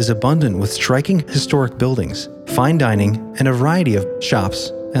center is abundant with striking historic buildings, fine dining, and a variety of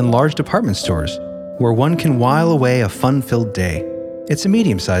shops and large department stores where one can while away a fun-filled day. It's a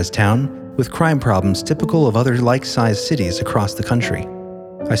medium-sized town with crime problems typical of other like-sized cities across the country.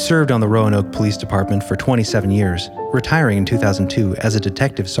 I served on the Roanoke Police Department for 27 years, retiring in 2002 as a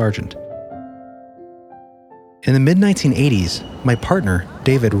detective sergeant. In the mid-1980s, my partner,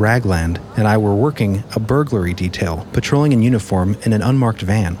 David Ragland, and I were working a burglary detail, patrolling in uniform in an unmarked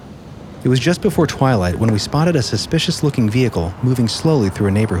van. It was just before twilight when we spotted a suspicious-looking vehicle moving slowly through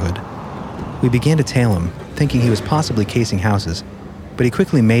a neighborhood. We began to tail him, thinking he was possibly casing houses, but he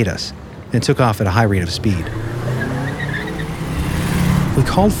quickly made us and took off at a high rate of speed. We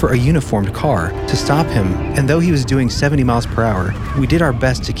called for a uniformed car to stop him, and though he was doing 70 miles per hour, we did our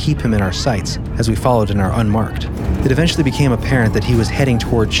best to keep him in our sights as we followed in our unmarked. It eventually became apparent that he was heading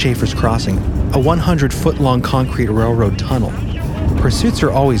toward Schaefer's Crossing, a 100-foot-long concrete railroad tunnel. Pursuits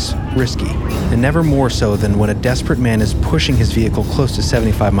are always risky, and never more so than when a desperate man is pushing his vehicle close to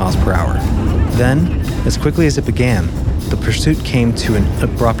 75 miles per hour. Then, as quickly as it began, the pursuit came to an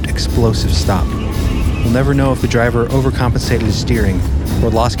abrupt, explosive stop. We'll never know if the driver overcompensated his steering or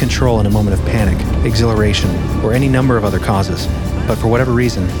lost control in a moment of panic, exhilaration, or any number of other causes. But for whatever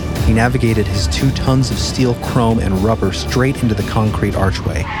reason, he navigated his 2 tons of steel, chrome, and rubber straight into the concrete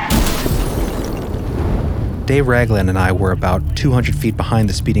archway. Dave Ragland and I were about 200 feet behind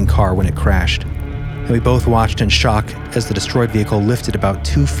the speeding car when it crashed, and we both watched in shock as the destroyed vehicle lifted about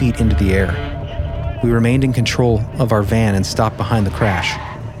 2 feet into the air. We remained in control of our van and stopped behind the crash.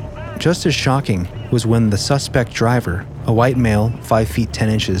 Just as shocking was when the suspect driver, a white male, 5 feet 10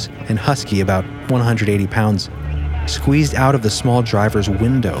 inches, and husky about 180 pounds, squeezed out of the small driver's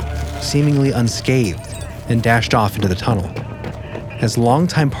window, seemingly unscathed, and dashed off into the tunnel. As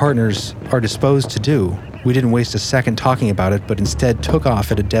longtime partners are disposed to do, we didn't waste a second talking about it, but instead took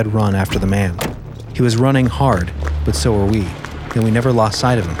off at a dead run after the man. He was running hard, but so were we, and we never lost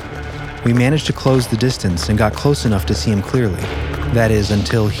sight of him. We managed to close the distance and got close enough to see him clearly. That is,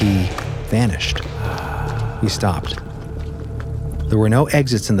 until he vanished. We stopped. There were no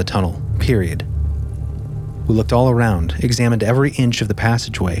exits in the tunnel, period. We looked all around, examined every inch of the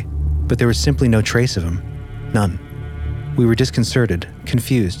passageway, but there was simply no trace of him. None. We were disconcerted,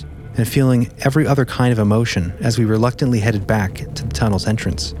 confused, and feeling every other kind of emotion as we reluctantly headed back to the tunnel's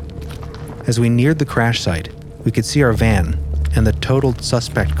entrance. As we neared the crash site, we could see our van and the totaled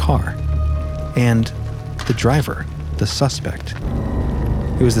suspect car. And the driver, the suspect.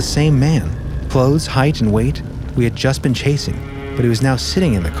 It was the same man, clothes, height, and weight we had just been chasing, but he was now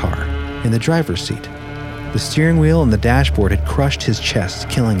sitting in the car, in the driver's seat. The steering wheel and the dashboard had crushed his chest,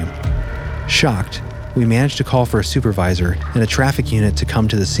 killing him. Shocked, we managed to call for a supervisor and a traffic unit to come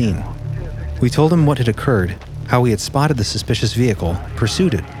to the scene. We told him what had occurred, how we had spotted the suspicious vehicle,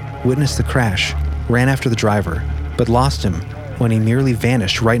 pursued it, witnessed the crash, ran after the driver, but lost him when he merely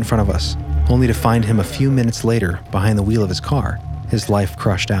vanished right in front of us, only to find him a few minutes later behind the wheel of his car, his life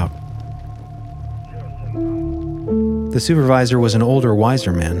crushed out. The supervisor was an older,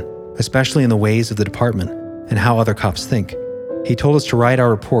 wiser man, especially in the ways of the department and how other cops think. He told us to write our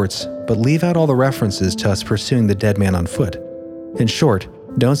reports, but leave out all the references to us pursuing the dead man on foot. In short,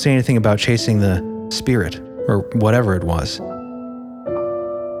 don't say anything about chasing the spirit, or whatever it was.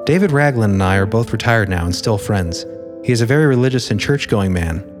 David Ragland and I are both retired now and still friends. He is a very religious and church-going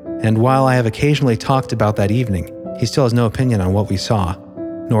man, and while I have occasionally talked about that evening, he still has no opinion on what we saw,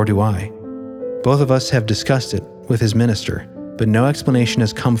 nor do I. Both of us have discussed it with his minister, but no explanation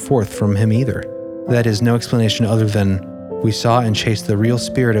has come forth from him either. That is, no explanation other than we saw and chased the real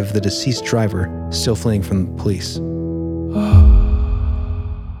spirit of the deceased driver still fleeing from the police.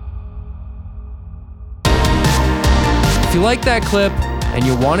 If you like that clip and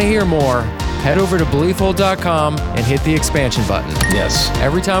you want to hear more, head over to Bleeful.com and hit the expansion button. Yes.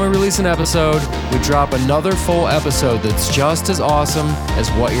 Every time we release an episode, we drop another full episode that's just as awesome as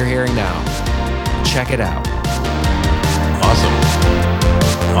what you're hearing now. Check it out.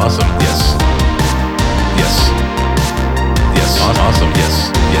 Awesome. Yes.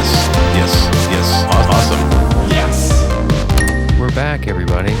 Yes. We're back,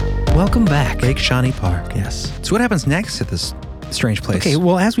 everybody. Welcome back. Lake Shawnee Park. Yes. So what happens next at this strange place? Okay,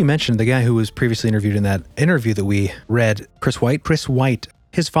 well, as we mentioned, the guy who was previously interviewed in that interview that we read, Chris White? Chris White,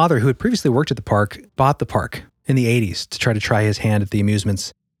 his father, who had previously worked at the park, bought the park in the 80s to try his hand at the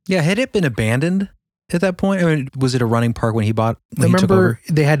amusements. Yeah, had it been abandoned at that point? I mean, was it a running park when he took Remember, over?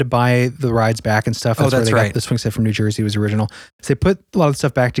 they had to buy the rides back and stuff. Oh, where that's they right. got the swing set from New Jersey was original. So they put a lot of the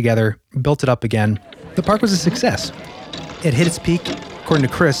stuff back together, built it up again. The park was a success. It hit its peak, according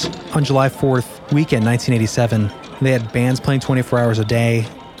to Chris, on July 4th weekend, 1987. They had bands playing 24 hours a day.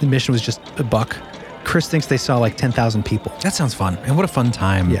 The admission was just $1. Chris thinks they saw like 10,000 people. That sounds fun. And what a fun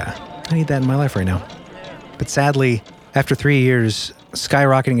time. Yeah, I need that in my life right now. But sadly, after 3 years,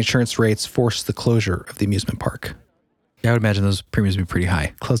 skyrocketing insurance rates forced the closure of the amusement park. I would imagine those premiums would be pretty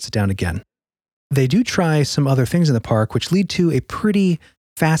high. Closed it down again. They do try some other things in the park, which lead to a pretty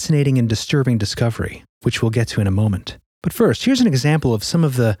fascinating and disturbing discovery, which we'll get to in a moment. But first, here's an example of some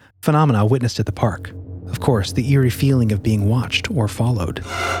of the phenomena witnessed at the park. Of course, the eerie feeling of being watched or followed.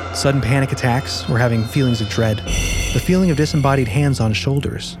 Sudden panic attacks or having feelings of dread. The feeling of disembodied hands on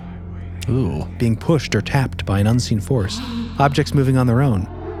shoulders. Ooh. Being pushed or tapped by an unseen force. Objects moving on their own.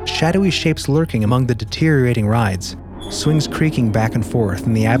 Shadowy shapes lurking among the deteriorating rides. Swings creaking back and forth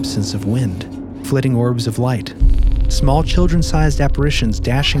in the absence of wind. Flitting orbs of light. Small children-sized apparitions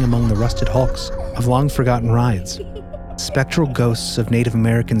dashing among the rusted hulks of long-forgotten rides. Spectral ghosts of Native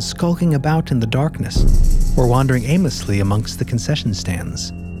Americans skulking about in the darkness or wandering aimlessly amongst the concession stands.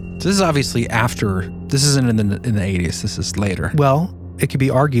 So this is obviously after, this isn't in the 80s, this is later. Well, it could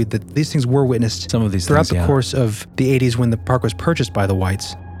be argued that these things were witnessed Some of these throughout things, the course of the 80s when the park was purchased by the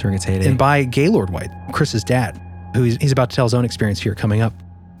Whites during its heyday. and by Gaylord White, Chris's dad, who he's about to tell his own experience here coming up.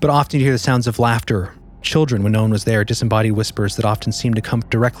 But often you hear the sounds of laughter, children when no one was there, disembodied whispers that often seem to come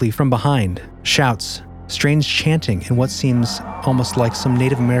directly from behind, shouts, strange chanting in what seems almost like some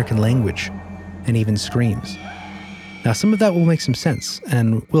Native American language, and even screams. Now, some of that will make some sense,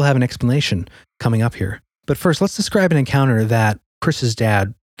 and we'll have an explanation coming up here. But first, let's describe an encounter that Chris's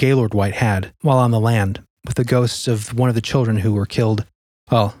dad, Gaylord White, had while on the land with the ghosts of one of the children who were killed.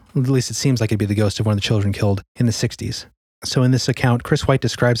 Well, at least it seems like it'd be the ghost of one of the children killed in the 60s. So in this account, Chris White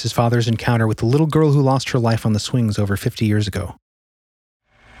describes his father's encounter with the little girl who lost her life on the swings over 50 years ago.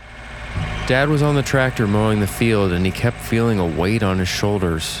 Dad was on the tractor mowing the field and he kept feeling a weight on his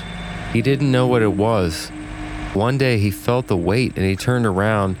shoulders. He didn't know what it was. One day he felt the weight and he turned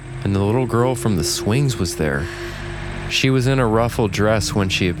around and the little girl from the swings was there. She was in a ruffled dress when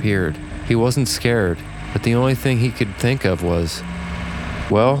she appeared. He wasn't scared, but the only thing he could think of was,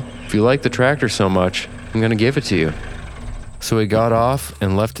 well, if you like the tractor so much, I'm going to give it to you. So he got off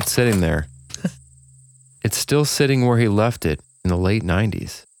and left it sitting there. It's still sitting where he left it in the late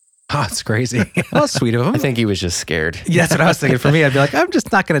 90s. Oh, it's crazy. That's sweet of him. I think he was just scared. Yeah, that's what I was thinking. For me, I'd be like, I'm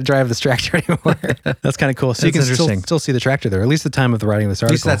just not going to drive this tractor anymore. That's kind of cool. So you That's can still, interesting. still see the tractor there, at least the time of the writing of this At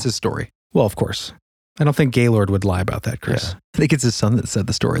article. least that's his story. Well, of course. I don't think Gaylord would lie about that, Chris. I think it's his son that said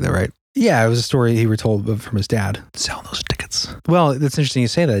the story though, right? Yeah, it was a story he retold from his dad. Selling those tickets. Well, it's interesting you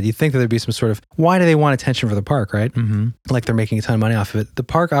say that. You'd think that there'd be some sort of, why do they want attention for the park, right? Mm-hmm. Like they're making a ton of money off of it. The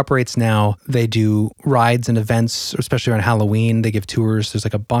park operates now. They do rides and events, especially around Halloween. They give tours. There's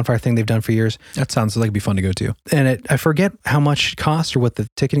like a bonfire thing they've done for years. That sounds like it'd be fun to go to. And I forget how much it costs or what the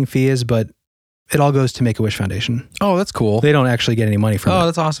ticketing fee is, but it all goes to Make-A-Wish Foundation. Oh, that's cool. They don't actually get any money from Oh, it.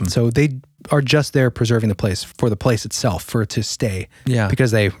 that's awesome. So they are just there preserving the place for the place itself, for it to stay. Yeah.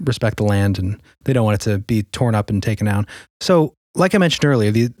 Because they respect the land and they don't want it to be torn up and taken down. So, like I mentioned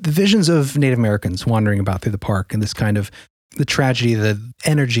earlier, the visions of Native Americans wandering about through the park and this kind of the tragedy, the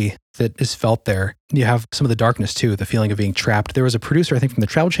energy that is felt there. You have some of the darkness too, the feeling of being trapped. There was a producer, I think, from the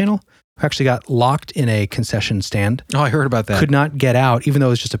Travel Channel who actually got locked in a concession stand. Oh, I heard about that. Could not get out, even though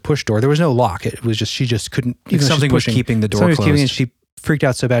it was just a push door. There was no lock. It was just, she just couldn't. Even though she's something was pushing, keeping the door something was keeping it, closed. and she freaked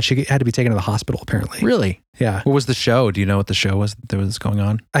out so bad she had to be taken to the hospital, apparently. Really? Yeah. What was the show? Do you know what the show was that was going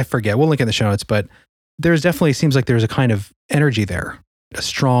on? I forget. We'll link in the show notes, but there's definitely seems like there's a kind of energy there, a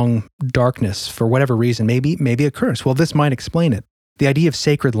strong darkness for whatever reason, maybe a curse. Well, this might explain it. The idea of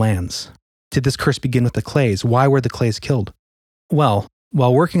sacred lands. Did this curse begin with the Clays? Why were the Clays killed? Well,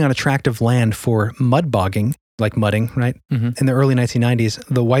 while working on a tract of land for mud bogging, like mudding, right? Mhm. In the early 1990s,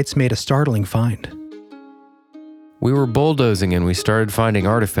 the Whites made a startling find. We were bulldozing and we started finding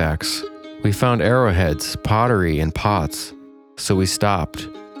artifacts. We found arrowheads, pottery, and pots. So we stopped.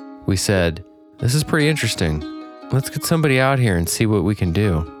 We said, this is pretty interesting. Let's get somebody out here and see what we can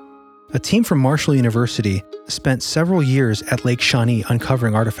do. A team from Marshall University spent several years at Lake Shawnee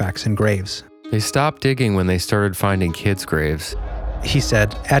uncovering artifacts and graves. They stopped digging when they started finding kids' graves. he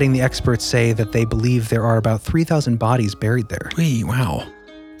said, adding the experts say that they believe there are about 3,000 bodies buried there. Wee, wow.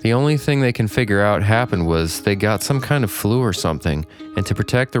 The only thing they can figure out happened was they got some kind of flu or something, and to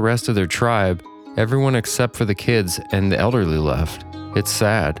protect the rest of their tribe, everyone except for the kids and the elderly left. It's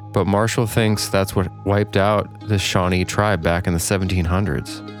sad, but Marshall thinks that's what wiped out the Shawnee tribe back in the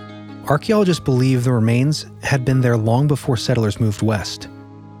 1700s. Archaeologists believe the remains had been there long before settlers moved west.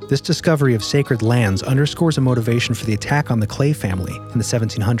 This discovery of sacred lands underscores a motivation for the attack on the Clay family in the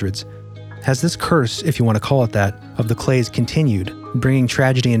 1700s. Has this curse, if you want to call it that, of the Clays continued, bringing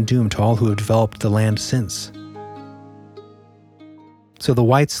tragedy and doom to all who have developed the land since? So the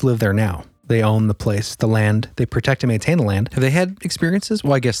Whites live there now. They own the place, the land. They protect and maintain the land. Have they had experiences?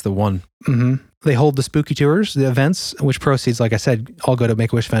 Well, I guess the one. They hold the spooky tours, the events, which proceeds, like I said, all go to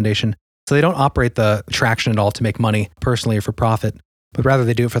Make-A-Wish Foundation. So they don't operate the attraction at all to make money personally or for profit, but rather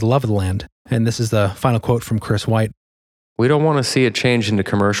they do it for the love of the land. And this is the final quote from Chris White. We don't want to see it change into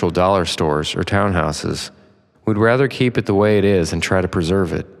commercial dollar stores or townhouses. We'd rather keep it the way it is and try to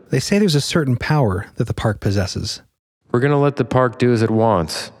preserve it. They say there's a certain power that the park possesses. We're going to let the park do as it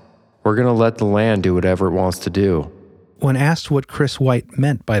wants. We're going to let the land do whatever it wants to do. When asked what Chris White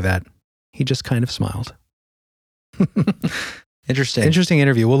meant by that, he just kind of smiled. Interesting. Interesting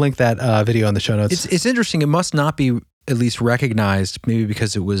interview. We'll link that video in the show notes. It's interesting. It must not be at least recognized, maybe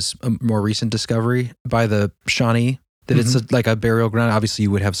because it was a more recent discovery by the Shawnee, that it's like a burial ground. Obviously,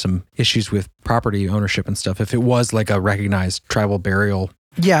 you would have some issues with property ownership and stuff if it was like a recognized tribal burial.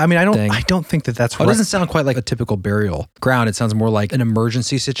 Yeah, I mean, thing. I don't think that that's It doesn't sound quite like a typical burial ground. It sounds more like an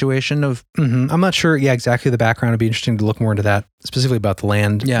emergency situation of... I'm not sure, exactly the background. It'd be interesting to look more into that, specifically about the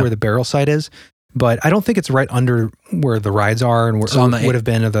land where the burial site is. But I don't think it's right under where the rides are and where it would have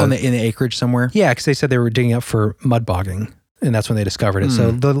been. In the acreage somewhere? Yeah, because they said they were digging up for mud bogging, and that's when they discovered it.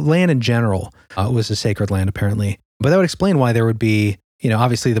 So the land in general was a sacred land, apparently. But that would explain why there would be,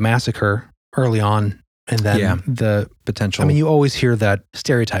 obviously the massacre early on. And then the potential. I mean, you always hear that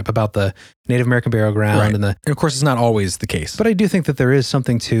stereotype about the Native American burial ground. And of course, it's not always the case. But I do think that there is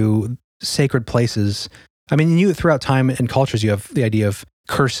something to sacred places. I mean, throughout time and cultures, you have the idea of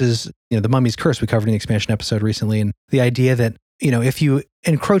curses. The mummy's curse we covered in the expansion episode recently. And the idea that, if you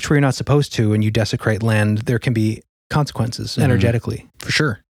encroach where you're not supposed to and you desecrate land, there can be consequences energetically. For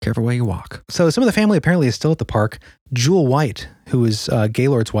sure. Careful where you walk. So some of the family apparently is still at the park. Jewel White, who is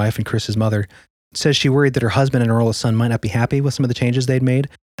Gaylord's wife and Chris's mother, says she worried that her husband and her oldest son might not be happy with some of the changes they'd made.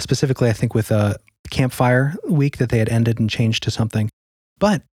 Specifically, I think with a campfire week that they had ended and changed to something.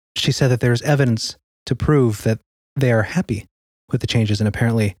 But she said that there's evidence to prove that they are happy with the changes. And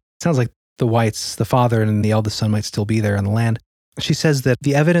apparently, it sounds like the Whites, the father and the eldest son might still be there on the land. She says that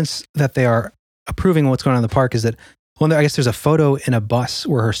the evidence that they are approving what's going on in the park is that, well, I guess there's a photo in a bus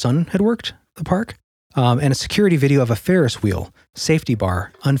where her son had worked the park. And a security video of a Ferris wheel, safety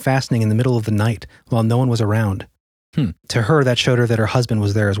bar, unfastening in the middle of the night while no one was around. To her, that showed her that her husband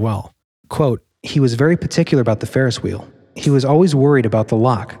was there as well. Quote, he was very particular about the Ferris wheel. He was always worried about the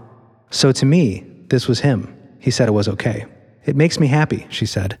lock. So to me, this was him. He said it was okay. It makes me happy, she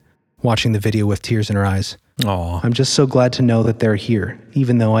said, watching the video with tears in her eyes. Aw. I'm just so glad to know that they're here,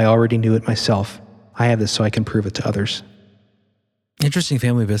 even though I already knew it myself. I have this so I can prove it to others. Interesting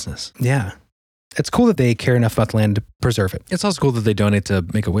family business. Yeah. It's cool that they care enough about the land to preserve it. It's also cool that they donate to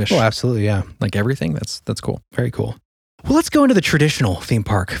Make-A-Wish. Oh, absolutely, yeah. Like everything. That's cool. Very cool. Well, let's go into the traditional theme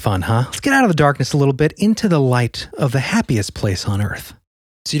park fun, huh? Let's get out of the darkness a little bit into the light of the happiest place on earth.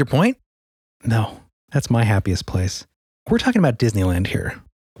 Cedar Point? No, that's my happiest place. We're talking about Disneyland here.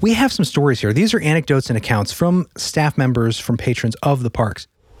 We have some stories here. These are anecdotes and accounts from staff members, from patrons of the parks.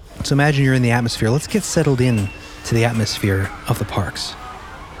 So imagine you're in the atmosphere. Let's get settled in to the atmosphere of the parks,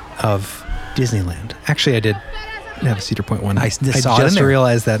 of Disneyland. Actually, I did have a Cedar Point one. I just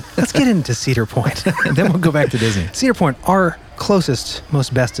realized that. Let's get into Cedar Point. And then we'll go back to Disney. Cedar Point, our closest,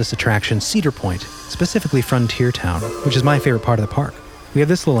 most bestest attraction, Cedar Point, specifically Frontier Town, which is my favorite part of the park. We have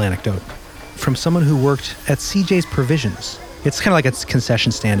this little anecdote from someone who worked at CJ's Provisions. It's kind of like a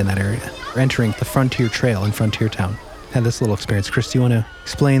concession stand in that area. We're entering the Frontier Trail in Frontier Town. Had this little experience. Chris, do you want to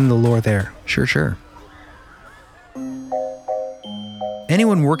explain the lore there? Sure.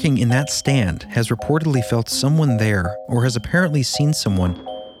 Anyone working in that stand has reportedly felt someone there or has apparently seen someone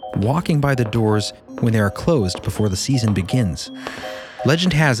walking by the doors when they are closed before the season begins.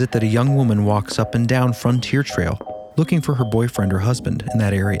 Legend has it that a young woman walks up and down Frontier Trail looking for her boyfriend or husband in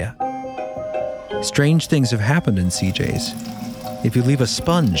that area. Strange things have happened in CJ's. If you leave a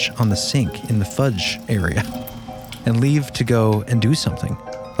sponge on the sink in the fudge area and leave to go and do something,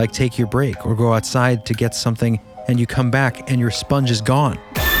 like take your break or go outside to get something, and you come back and your sponge is gone.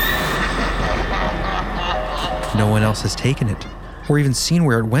 No one else has taken it. or even seen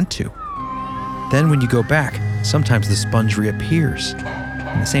where it went to. Then when you go back, sometimes the sponge reappears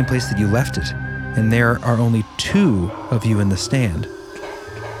in the same place that you left it, and there are only 2 of you in the stand.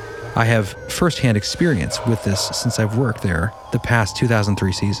 I have firsthand experience with this since I've worked there the past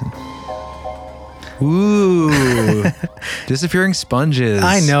 2003 season. Ooh, disappearing sponges.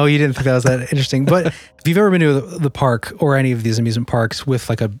 I know you didn't think that was that interesting, but if you've ever been to the park or any of these amusement parks with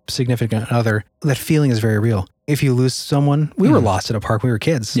like a significant other, that feeling is very real. If you lose someone, we were lost at a park. We were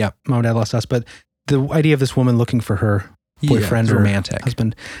kids. Yep. Mom and dad lost us, but the idea of this woman looking for her boyfriend it's or romantic.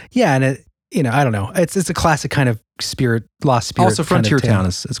 husband. Yeah. And it, I don't know. It's a classic kind of lost spirit. Also, kind of Frontier tale. Town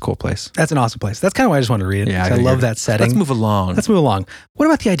is a cool place. That's an awesome place. That's kind of why I just wanted to read it. Yeah, 'cause I love that setting. Let's move along. Let's move along. What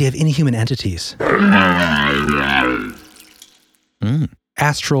about the idea of inhuman entities?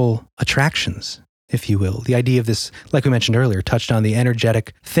 Astral attractions, if you will. The idea of this, like we mentioned earlier, touched on the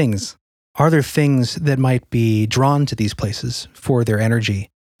energetic things. Are there things that might be drawn to these places for their energy?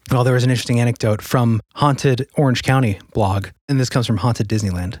 Well, there was an interesting anecdote from Haunted Orange County blog, and this comes from Haunted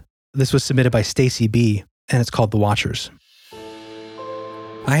Disneyland. This was submitted by Stacy B., and it's called The Watchers.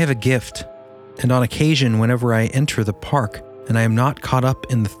 I have a gift, and on occasion, whenever I enter the park and I am not caught up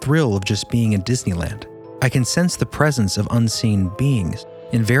in the thrill of just being in Disneyland, I can sense the presence of unseen beings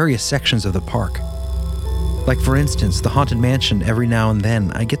in various sections of the park. Like, for instance, the Haunted Mansion, every now and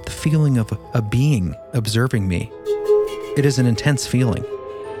then, I get the feeling of a being observing me. It is an intense feeling,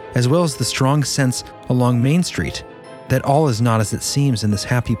 as well as the strong sense along Main Street that all is not as it seems in this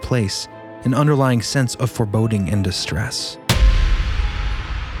happy place, an underlying sense of foreboding and distress.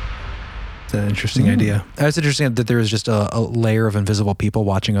 It's an interesting idea. It's interesting that there is just a layer of invisible people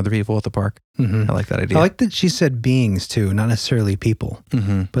watching other people at the park. Mm-hmm. I like that idea. I like that she said beings too, not necessarily people,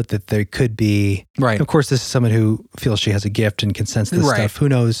 but that there could be. Right. Of course, this is someone who feels she has a gift and can sense this Right. stuff. Who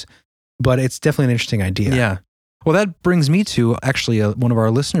knows? But it's definitely an interesting idea. Yeah. Well, that brings me to actually one of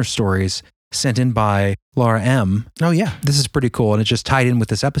our listener stories sent in by Laura M. Oh, yeah. This is pretty cool, and it just tied in with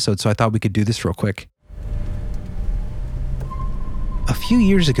this episode, so I thought we could do this real quick. A few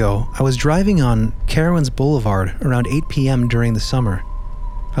years ago, I was driving on Carowinds Boulevard around 8 p.m. during the summer.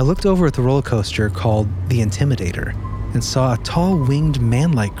 I looked over at the roller coaster called the Intimidator and saw a tall winged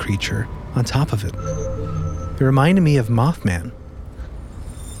man-like creature on top of it. It reminded me of Mothman.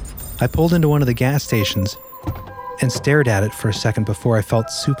 I pulled into one of the gas stations and stared at it for a second before I felt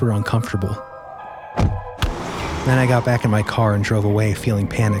super uncomfortable. Then I got back in my car and drove away feeling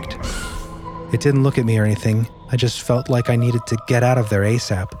panicked. It didn't look at me or anything. I just felt like I needed to get out of there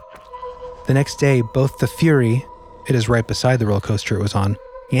ASAP. The next day, both the Fury, it is right beside the roller coaster it was on,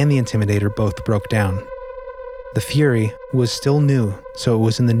 and the Intimidator both broke down. The Fury was still new, so it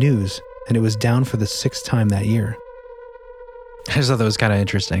was in the news, and it was down for the 6th time that year. I just thought that was kind of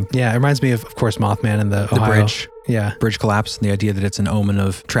interesting. Yeah, it reminds me of course, Mothman and the Ohio. bridge. Yeah, Bridge collapse, and the idea that it's an omen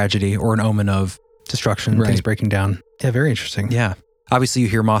of tragedy or an omen of... destruction, Right. things breaking down. Yeah, very interesting. Yeah. Obviously, you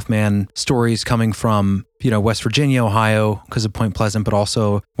hear Mothman stories coming from, West Virginia, Ohio, because of Point Pleasant, but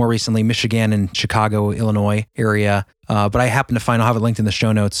also more recently, Michigan and Chicago, Illinois area. But I happen to find, I'll have it linked in the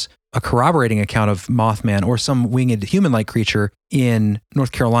show notes, a corroborating account of Mothman or some winged human-like creature in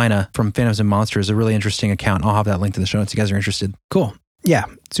North Carolina from Phantoms and Monsters, a really interesting account. I'll have that linked in the show notes if you guys are interested. Cool. Yeah,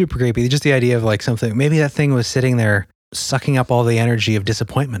 super creepy. Just the idea of like something, maybe that thing was sitting there sucking up all the energy of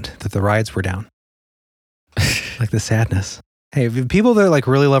disappointment that the rides were down. Like the sadness. Hey, people that like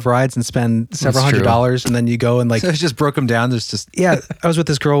really love rides and spend several That's true. $100s and then you go and like, So it just broke them down. There's just... yeah, I was with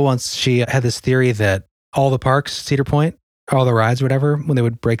this girl once. She had this theory that all the parks, Cedar Point, all the rides, whatever, when they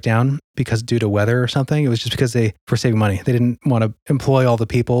would break down because due to weather or something, it was just because they were saving money. They didn't want to employ all the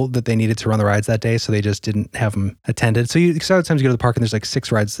people that they needed to run the rides that day. So they just didn't have them attended. So because a lot of times you go to the park and there's like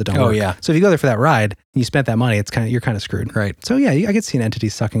 6 rides that don't Oh, work. yeah. So if you go there for that ride and you spent that money, you're kind of screwed. Right. So yeah, I could see an entity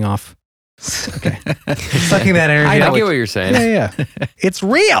sucking off. Okay. Sucking that energy. I out. get what you're saying. Yeah, yeah. It's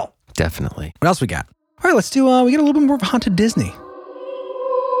real. Definitely. What else we got? All right, let's do, we get a little bit more of Haunted Disney.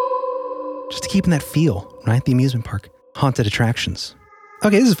 Just to keep in that feel, right? The amusement park. Haunted attractions.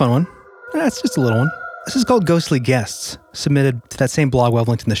 Okay, this is a fun one. It's just a little one. This is called Ghostly Guests, submitted to that same blog we've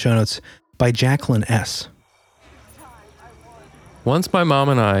linked in the show notes by Jacqueline S. Once my mom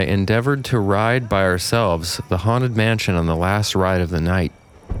and I endeavored to ride by ourselves the Haunted Mansion on the last ride of the night.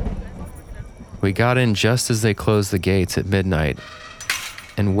 We got in just as they closed the gates at midnight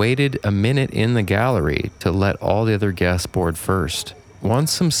and waited a minute in the gallery to let all the other guests board first.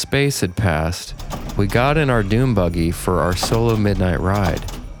 Once some space had passed, we got in our doom buggy for our solo midnight ride.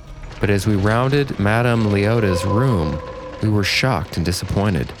 But as we rounded Madame Leota's room, we were shocked and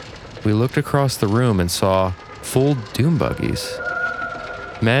disappointed. We looked across the room and saw full doom buggies.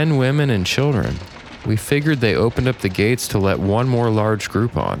 Men, women, and children. We figured they opened up the gates to let one more large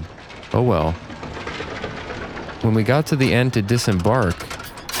group on. Oh well. When we got to the end to disembark,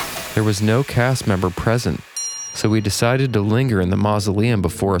 there was no cast member present, so we decided to linger in the mausoleum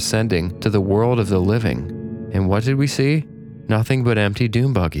before ascending to the world of the living. And what did we see? Nothing but empty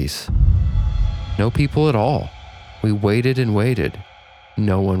doom buggies. No people at all. We waited and waited.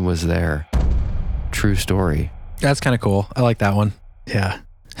 No one was there. True story. That's kind of cool. I like that one. Yeah.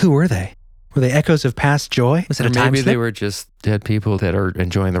 Who were they? Were they echoes of past joy? Was it Or a time maybe they slip? were just dead people that are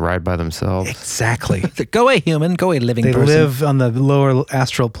enjoying the ride by themselves. Exactly. Go away, human. Go away, living They person. live on the lower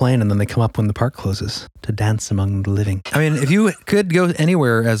astral plane and then they come up when the park closes to dance among the living. I mean, if you could go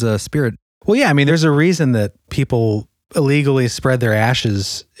anywhere as a spirit, Well, yeah, I mean, there's a reason that people illegally spread their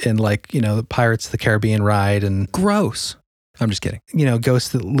ashes in, like, you know, the Pirates of the Caribbean ride and, gross. I'm just kidding. you know, ghosts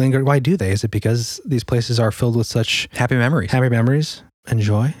that linger. Why do they? Is it because these places are filled with such Happy memories. happy memories and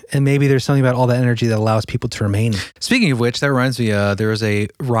joy? And maybe there's something about all that energy that allows people to remain. Speaking of which, that reminds me, there was a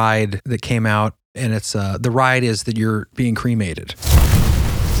ride that came out, and it's the ride is that you're being cremated.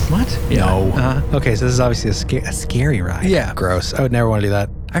 What? Yeah. No. Uh-huh. Okay, so this is obviously a scary ride. Yeah. Gross. I would never want to do that.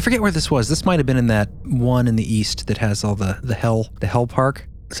 I forget where this was. This might have been in that one in the east that has all the hell park.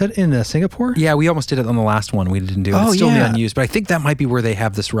 Is that in Singapore? Yeah, we almost did it on the last one. We didn't do it. Oh, It's still yeah. unused, but I think that might be where they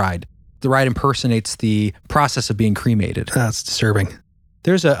have this ride. The ride impersonates the process of being cremated. That's disturbing.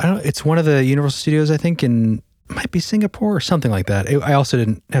 There's I don't know, it's one of the Universal Studios, I think, might be Singapore or something like that. I also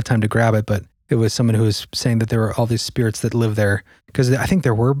didn't have time to grab it, but it was someone who was saying that there were all these spirits that live there because I think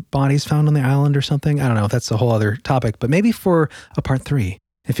there were bodies found on the island or something. I don't know. That's a whole other topic, but maybe for a part 3,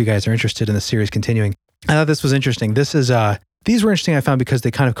 if you guys are interested in the series continuing. I thought this was interesting. These were interesting, I found, because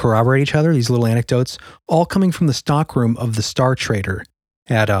they kind of corroborate each other, these little anecdotes, all coming from the stockroom of the Star Trader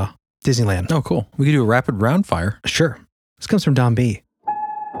at Disneyland. Oh, cool. We could do a rapid round fire. Sure. This comes from Don B.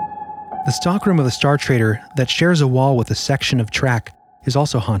 The stockroom of the Star Trader that shares a wall with a section of track is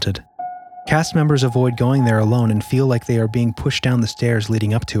also haunted. Cast members avoid going there alone and feel like they are being pushed down the stairs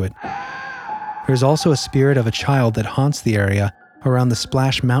leading up to it. There is also a spirit of a child that haunts the area around the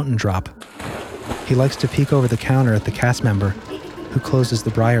Splash Mountain drop. He likes to peek over the counter at the cast member who closes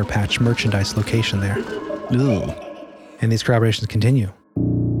the Briar Patch merchandise location there. Ugh. And these corroborations continue.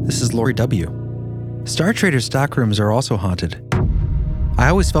 This is Lori W. Star Trader stockrooms are also haunted. I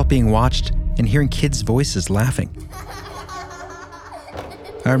always felt being watched and hearing kids' voices laughing.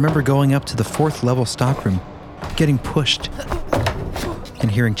 I remember going up to the 4th level stockroom, getting pushed, and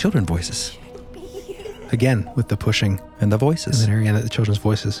hearing children voices. Again, with the pushing And the in voices. that area and the children's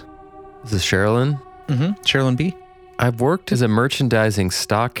voices. Is this Sherilyn? Mm-hmm. Sherilyn B. I've worked as a merchandising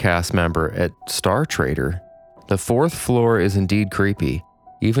stock cast member at Star Trader. The 4th floor is indeed creepy.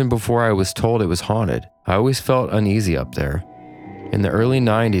 Even before I was told it was haunted, I always felt uneasy up there. In the early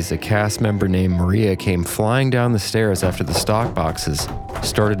 90s, a cast member named Maria came flying down the stairs after the stock boxes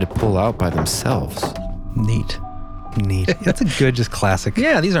started to pull out by themselves. Neat. Neat. That's a good, just classic.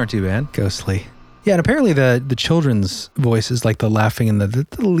 Yeah, these aren't too bad. Ghostly. Yeah, and apparently the children's voices, like the laughing and the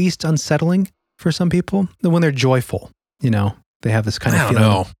least unsettling for some people, when they're joyful, you know, they have this kind of I don't feeling.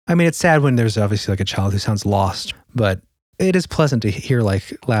 know. I mean, it's sad when there's obviously like a child who sounds lost, but it is pleasant to hear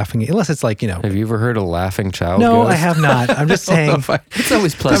like laughing, unless it's like, you know. Have you ever heard a laughing child No, ghost? I have not. I'm just saying. It's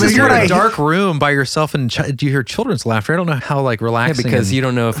always I pleasant. mean, to you're in hear. a dark room by yourself and do you hear children's laughter? I don't know how like Yeah, relaxing. because and- you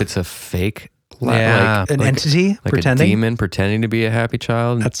don't know if it's a fake, Yeah. An entity like pretending. a demon pretending to be a happy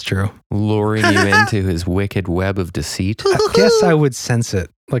child, That's true. luring you into his wicked web of deceit. I guess I would sense it.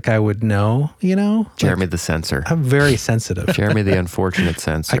 Like I would know, you know? Like, Jeremy the censor. I'm very sensitive. Jeremy the unfortunate I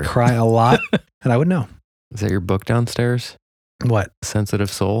censor. cry a lot and I would know. Is that your book downstairs? What? Sensitive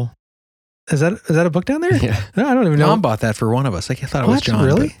Soul? Is that a book down there? Yeah. No, I don't even know. Mom bought that for one of us. I thought it was What? John.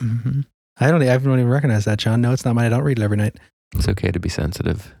 Really? but- Mhm. I don't even recognize that, John. No, it's not mine. I don't read it every night. It's okay to be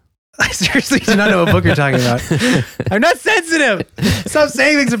sensitive. I seriously do not know what book you're talking about. I'm not sensitive. Stop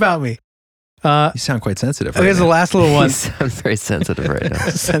saying things about me. You sound quite sensitive. Okay, Right here's the now. last little You one. sound very sensitive right now.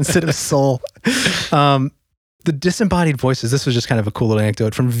 Sensitive soul. The disembodied voices. This was just kind of a cool little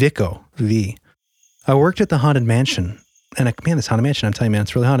anecdote from Vico V. I worked at the Haunted Mansion. And man, this Haunted Mansion, I'm telling you, man,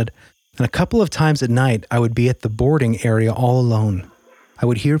 it's really haunted. And a couple of times at night, I would be at the boarding area all alone. I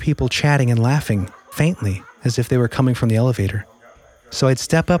would hear people chatting and laughing, faintly, as if they were coming from the elevator. So I'd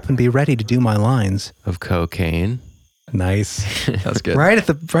step up and be ready to do my lines. Of cocaine. Nice. That's good. right at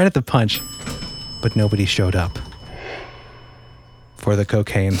the punch. But nobody showed up for the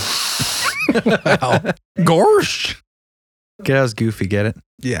cocaine. Wow. Gorsh. Get out, goofy. Get it?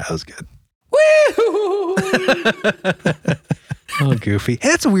 Yeah, that was good. Oh, goofy. Hey,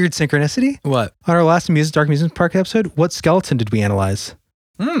 that's a weird synchronicity. What? On our last Dark Amusement Park episode, what skeleton did we analyze?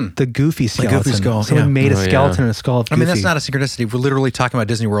 The Goofy skeleton. Goofy skull, Someone yeah. made a Oh, skeleton yeah. and a skull of Goofy. I mean, that's not a synchronicity. We're literally talking about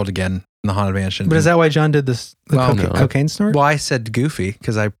Disney World again in the Haunted Mansion. But is that why John did this? The Well, cocaine, no. cocaine snort? Well, I said Goofy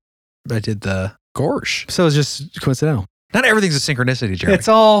because I did the Gorsh. So it's just coincidental. Not everything's a synchronicity, Jeremy. It's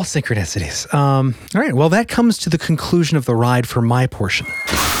all synchronicities. All right. Well, that comes to the conclusion of the ride for my portion.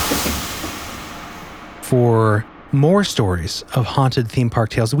 For more stories of haunted theme park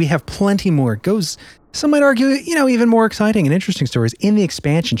tales, we have plenty more. It goes, some might argue, even more exciting and interesting stories in the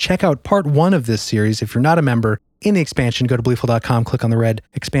expansion. Check out part 1 of this series. If you're not a member in the expansion, go to beliefful.com, click on the red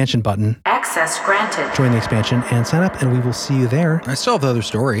expansion button, Access granted. join the expansion, and sign up, and we will see you there. I still have the other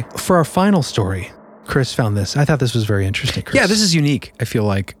story. For our final story, Chris found this. I thought this was very interesting, Chris. Yeah, this is unique, I feel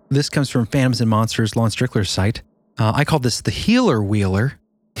like. This comes from Phantoms and Monsters, Lon Strickler's site. I called this the Healer Wheeler.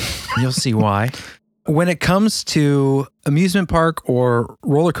 You'll see why. When it comes to amusement park or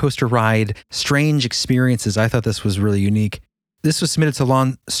roller coaster ride strange experiences, I thought this was really unique. This was submitted to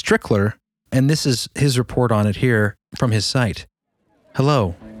Lon Strickler, and this is his report on it here from his site.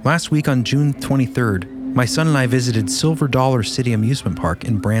 Hello. Last week on June 23rd, my son and I visited Silver Dollar City Amusement Park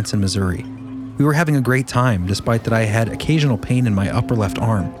in Branson, Missouri. We were having a great time, despite that I had occasional pain in my upper left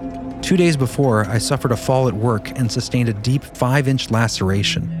arm. 2 days before, I suffered a fall at work and sustained a deep 5-inch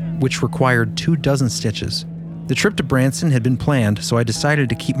laceration, which required 24 stitches. The trip to Branson had been planned, so I decided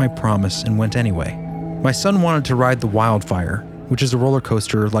to keep my promise and went anyway. My son wanted to ride the Wildfire, which is a roller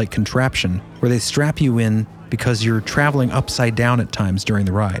coaster-like contraption where they strap you in because you're traveling upside down at times during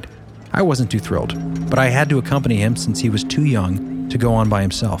the ride. I wasn't too thrilled, but I had to accompany him since he was too young to go on by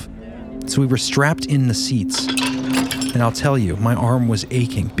himself. So we were strapped in the seats. And I'll tell you, my arm was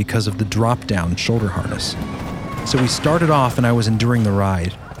aching because of the drop-down shoulder harness. So we started off and I was enduring the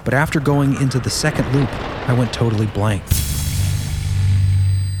ride, but after going into the second loop, I went totally blank.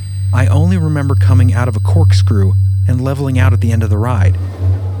 I only remember coming out of a corkscrew and leveling out at the end of the ride.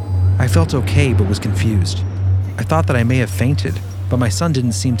 I felt okay but was confused. I thought that I may have fainted, but my son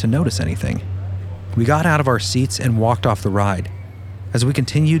didn't seem to notice anything. We got out of our seats and walked off the ride. As we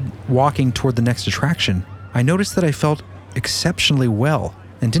continued walking toward the next attraction, I noticed that I felt exceptionally well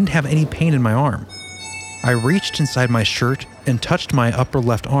and didn't have any pain in my arm. I reached inside my shirt and touched my upper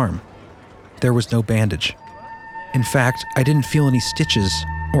left arm. There was no bandage. In fact, I didn't feel any stitches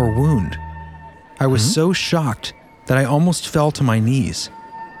or wound. I was so shocked that I almost fell to my knees.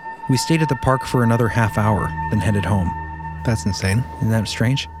 We stayed at the park for another half hour, then headed home. That's insane. Isn't that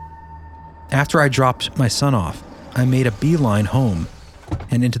strange? After I dropped my son off, I made a beeline home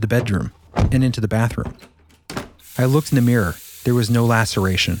and into the bedroom and into the bathroom. I looked in the mirror. There was no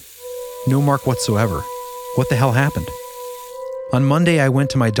laceration, no mark whatsoever. What the hell happened? On Monday, I went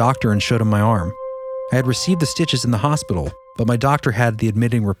to my doctor and showed him my arm. I had received the stitches in the hospital, but my doctor had the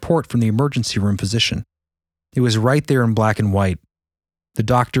admitting report from the emergency room physician. It was right there in black and white. The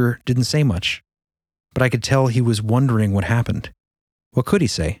doctor didn't say much, but I could tell he was wondering what happened. What could he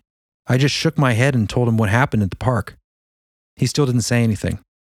say? I just shook my head and told him what happened at the park. He still didn't say anything,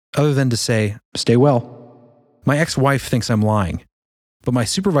 other than to say, "Stay well." My ex-wife thinks I'm lying, but my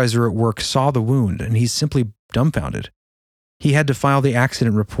supervisor at work saw the wound and he's simply dumbfounded. He had to file the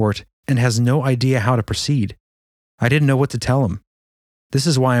accident report and has no idea how to proceed. I didn't know what to tell him. This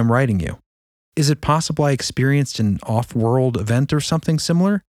is why I'm writing you. Is it possible I experienced an off-world event or something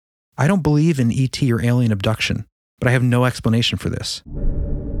similar? I don't believe in ET or alien abduction, but I have no explanation for this.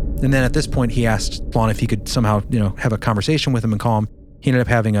 And then at this point, he asked Lon if he could somehow, have a conversation with him and call him. He ended up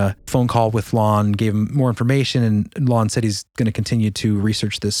having a phone call with Lon, gave him more information, and Lon said he's going to continue to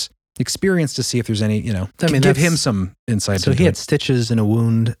research this experience to see if there's any, give that's- him some insight. So into he had it. stitches and a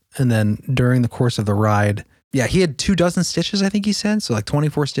wound, and then during the course of the ride, Yeah, he had 24 stitches, I think he said, so like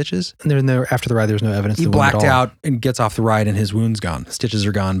 24 stitches. and then after the ride, there's no evidence. He of the wound at blacked all. out and gets off the ride, and his wound's gone. Stitches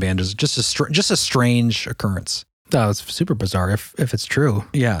are gone, bandages. Just a strange occurrence. Oh, it's super bizarre if it's true.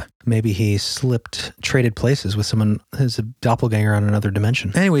 Yeah. Maybe he traded places with someone who's a doppelganger on another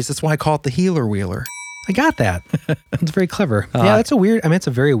dimension. Anyways, that's why I call it the Healer Wheeler. I got that. It's very clever. Yeah, that's it's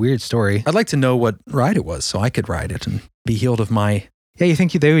a very weird story. I'd like to know what ride it was so I could ride it and be healed of my... Yeah, you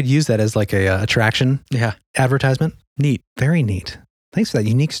think they would use that as like a attraction Yeah. advertisement? Neat. Very neat. Thanks for that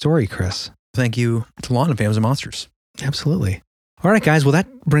unique story, Chris. Thank you to Lon and Phantoms and Monsters. Absolutely. All right, guys. Well, that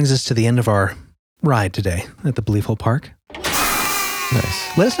brings us to the end of our ride today at the Belief Hole Park.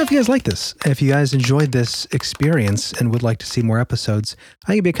 Nice. Let us know if you guys like this. If you guys enjoyed this experience and would like to see more episodes, I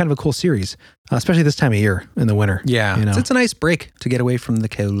think it'd be kind of a cool series, especially this time of year in the winter. Yeah. You know? It's a nice break to get away from the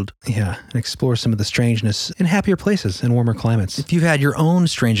cold. Yeah, and explore some of the strangeness in happier places and warmer climates. If you've had your own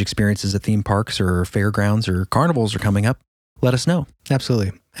strange experiences at theme parks or fairgrounds or carnivals are coming up, let us know.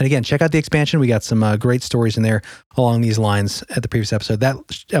 Absolutely. And again, check out the expansion. We got some great stories in there along these lines at the previous episode. That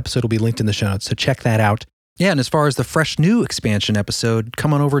episode will be linked in the show notes, so check that out. Yeah, and as far as the fresh new expansion episode,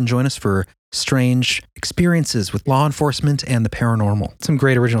 come on over and join us for strange experiences with law enforcement and the paranormal. Some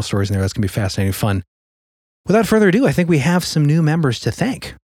great original stories in there. That's going to be fascinating fun. Without further ado, I think we have some new members to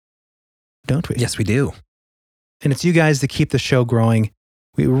thank, don't we? Yes, we do. And it's you guys that keep the show growing.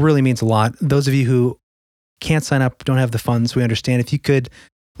 It really means a lot. Those of you who can't sign up, don't have the funds, we understand. If you could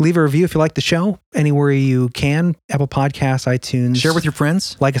leave a review if you like the show, anywhere you can, Apple Podcasts, iTunes. Share with your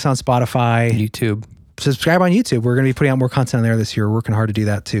friends. Like us on Spotify. YouTube. Subscribe on YouTube. We're going to be putting out more content on there this year. We're working hard to do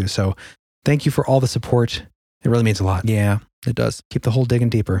that too. So thank you for all the support. It really means a lot. Yeah, it does. Keep the hole digging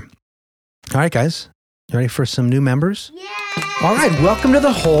deeper. All right, guys. You ready for some new members? Yeah. All right. Welcome to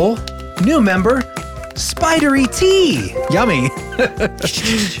the hole. New member, Spidery Tea. Yummy.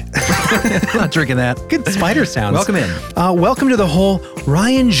 Not drinking that. Good spider sounds. Welcome in. Welcome to the hole,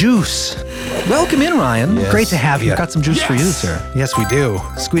 Ryan Juice. Welcome in, Ryan. Yes. Great to have you. We've got some juice for you, sir. Yes, we do.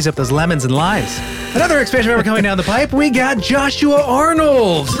 Squeeze up those lemons and limes. Another expansion member coming down the pipe. We got Joshua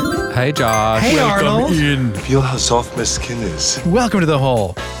Arnold. Hey, Josh. Hey, Arnold. Feel how soft my skin is. Welcome to the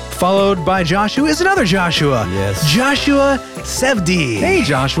hole. Followed by Joshua is another Joshua. Yes. Joshua Sevdi. Hey,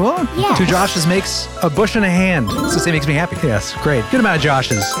 Joshua. Yes. 2 Joshes makes A bush and a hand. it makes me happy. Yes, great. Good amount of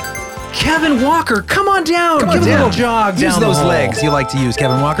Joshes. Kevin Walker, come on down. Come on Give a down. little jog Use down the those hole. legs you like to use,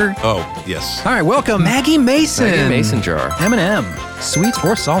 Kevin Walker. Oh, yes. All right, welcome. Maggie Mason. Maggie Mason jar. M&M, sweet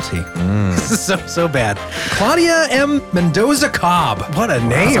or salty. This is so bad. Claudia M. Mendoza Cobb. What a name.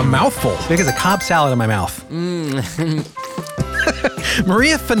 That's a mouthful. Big as a Cobb salad in my mouth.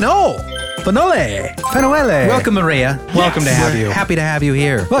 Maria Fanole. Fenoele. Welcome, Maria. Welcome to have We're you. Happy to have you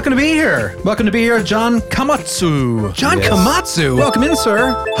here. Welcome to be here. Welcome to be here, John Kamatsu. John Komatsu. Welcome in,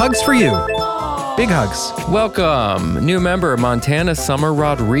 sir. Hugs for you. Big hugs. Welcome. New member, Montana Summer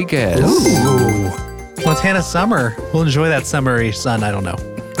Rodriguez. Ooh. Montana summer. We'll enjoy that summery sun. I don't know.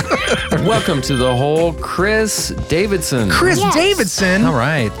 Welcome to the hole, Chris Davidson. Chris Davidson. All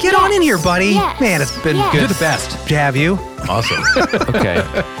right. Get on in here, buddy. Yes. Man, it's been Yes. good. You're the best. to have you. Awesome. Okay.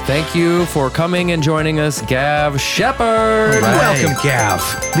 Thank you for coming and joining us, Gav Shepard. Right. Welcome,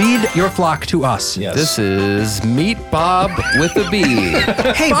 Gav. Lead your flock to us. Yes. This is Meet Bob with a B.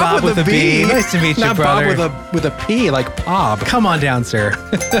 Hey, Bob, with a B. Nice to meet you, Not brother. Bob with a P, like Bob. Come on down, sir.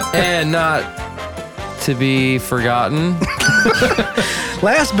 And not to be forgotten,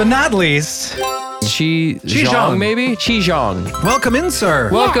 Last but not least, Chi Zhang. Zhang, maybe? Chi Zhang. Welcome in,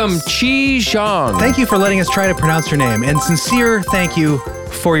 sir. Welcome, Chi Zhang. thank you for letting us try to pronounce your name. And sincere thank you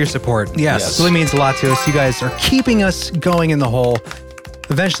for your support. Yes. It really means a lot to us. You guys are keeping us going in the hole.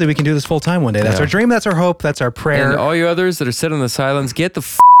 Eventually, we can do this full time one day. That's Yeah. our dream. That's our hope. That's our prayer. And all you others that are sitting in the silence, get the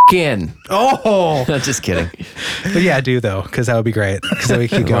f in. Oh, Just kidding. but yeah, I do though, because that would be great. Because then we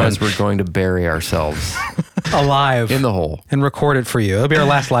keep going Otherwise, we're going to bury ourselves alive in the hole. and record it for you. It'll be our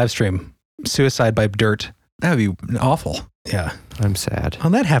last live stream. Suicide by dirt. That would be awful. Yeah. I'm sad.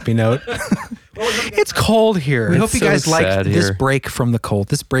 On that happy note, it's cold here. We It's hope you so guys liked sad this here. break from the cold,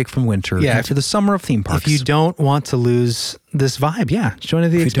 this break from winter, Yeah. into the summer of theme parks. If you don't want to lose this vibe, yeah, join the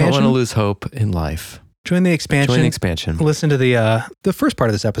If you don't expansion. want to lose hope in life, Join the expansion. join the expansion. Listen to the first part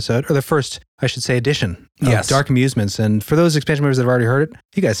of this episode, or the first, I should say, edition of Yes. Dark Amusements. And for those expansion members that have already heard it,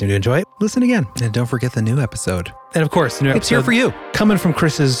 you guys seem to enjoy it. Listen again. And don't forget the new episode. And of course, the new It's here episode for you. coming from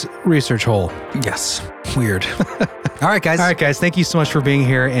Chris's research hole. Yes. Weird. All right, guys. All right, guys, thank you so much for being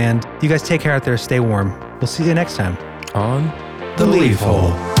here. And you guys take care out there. Stay warm. We'll see you next time. On The Leaf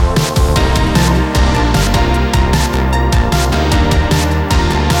Hole.